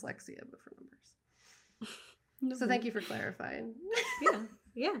 It's like dyslexia, but for numbers. No So thank big. you for clarifying, Yeah,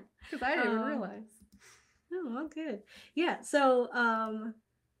 yeah. because I didn't even Um, realize. oh, all good. Yeah. So,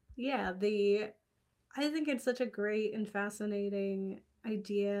 yeah, I think it's such a great and fascinating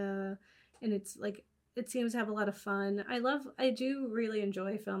idea, and it's like it seems to have a lot of fun. I do really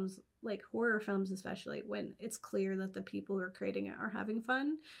enjoy films like horror films, especially when it's clear that the people who are creating it are having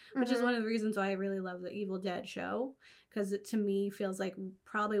fun, which is one Mhm. of the reasons why I really love the Evil Dead show, because it to me feels like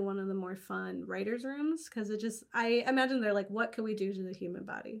probably one of the more fun writers' rooms, because it just, I imagine they're like, what could we do to the human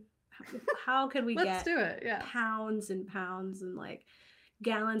body? How could we Let's get do it. Yeah. pounds and pounds and like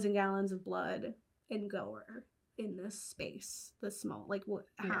gallons and gallons of blood and gore in this space, this small, like what,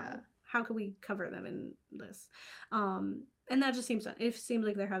 Yeah. how can we cover them in this? And that just seems fun. It seems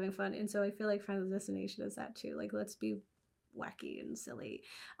like they're having fun, and so I feel like Final Destination is that too. Like, let's be wacky and silly.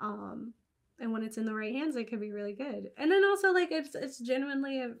 um and when it's in the right hands, it can be really good. And then also, like, it's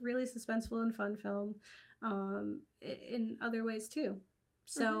genuinely a really suspenseful and fun film, in other ways too. Mhm.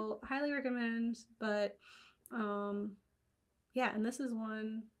 So highly recommend. But um yeah, and this is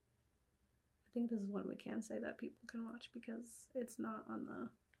one, I think this is one we can say that people can watch because it's not on the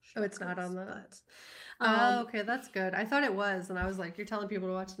Oh, it's not on shortlist. the. But Oh, okay, that's good. I thought it was, and I was like, "You're telling people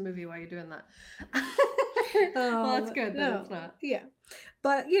to watch the movie while you're doing that." Well, that's good that it's no, not. yeah,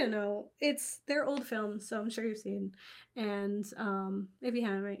 but it's their old films, so I'm sure you've seen. And if you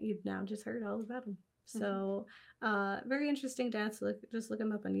haven't, you've now just heard all about them. Mhm. So very interesting deaths. Just look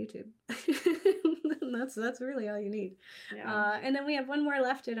them up on YouTube. That's really all you need. Yeah. And then we have one more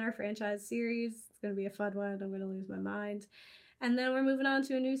left in our franchise series. It's gonna be a fun one. I'm gonna lose my mind. And then we're moving on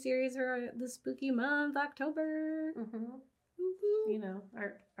to a new series for the spooky month, October. Mhm. Woo-hoo. You know,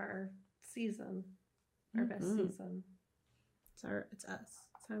 our season, our best Mm-hmm. season. It's us.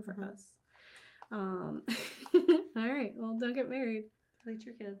 It's time for Mhm. us. Um, all right. Well, don't get married. Delete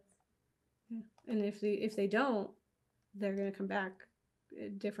your kids. Yeah. And if they don't, they're gonna come back a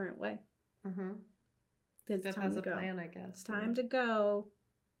different way. Mhm. It's That time has to a go. plan, I guess. It's You time know. to go.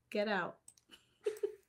 Get out.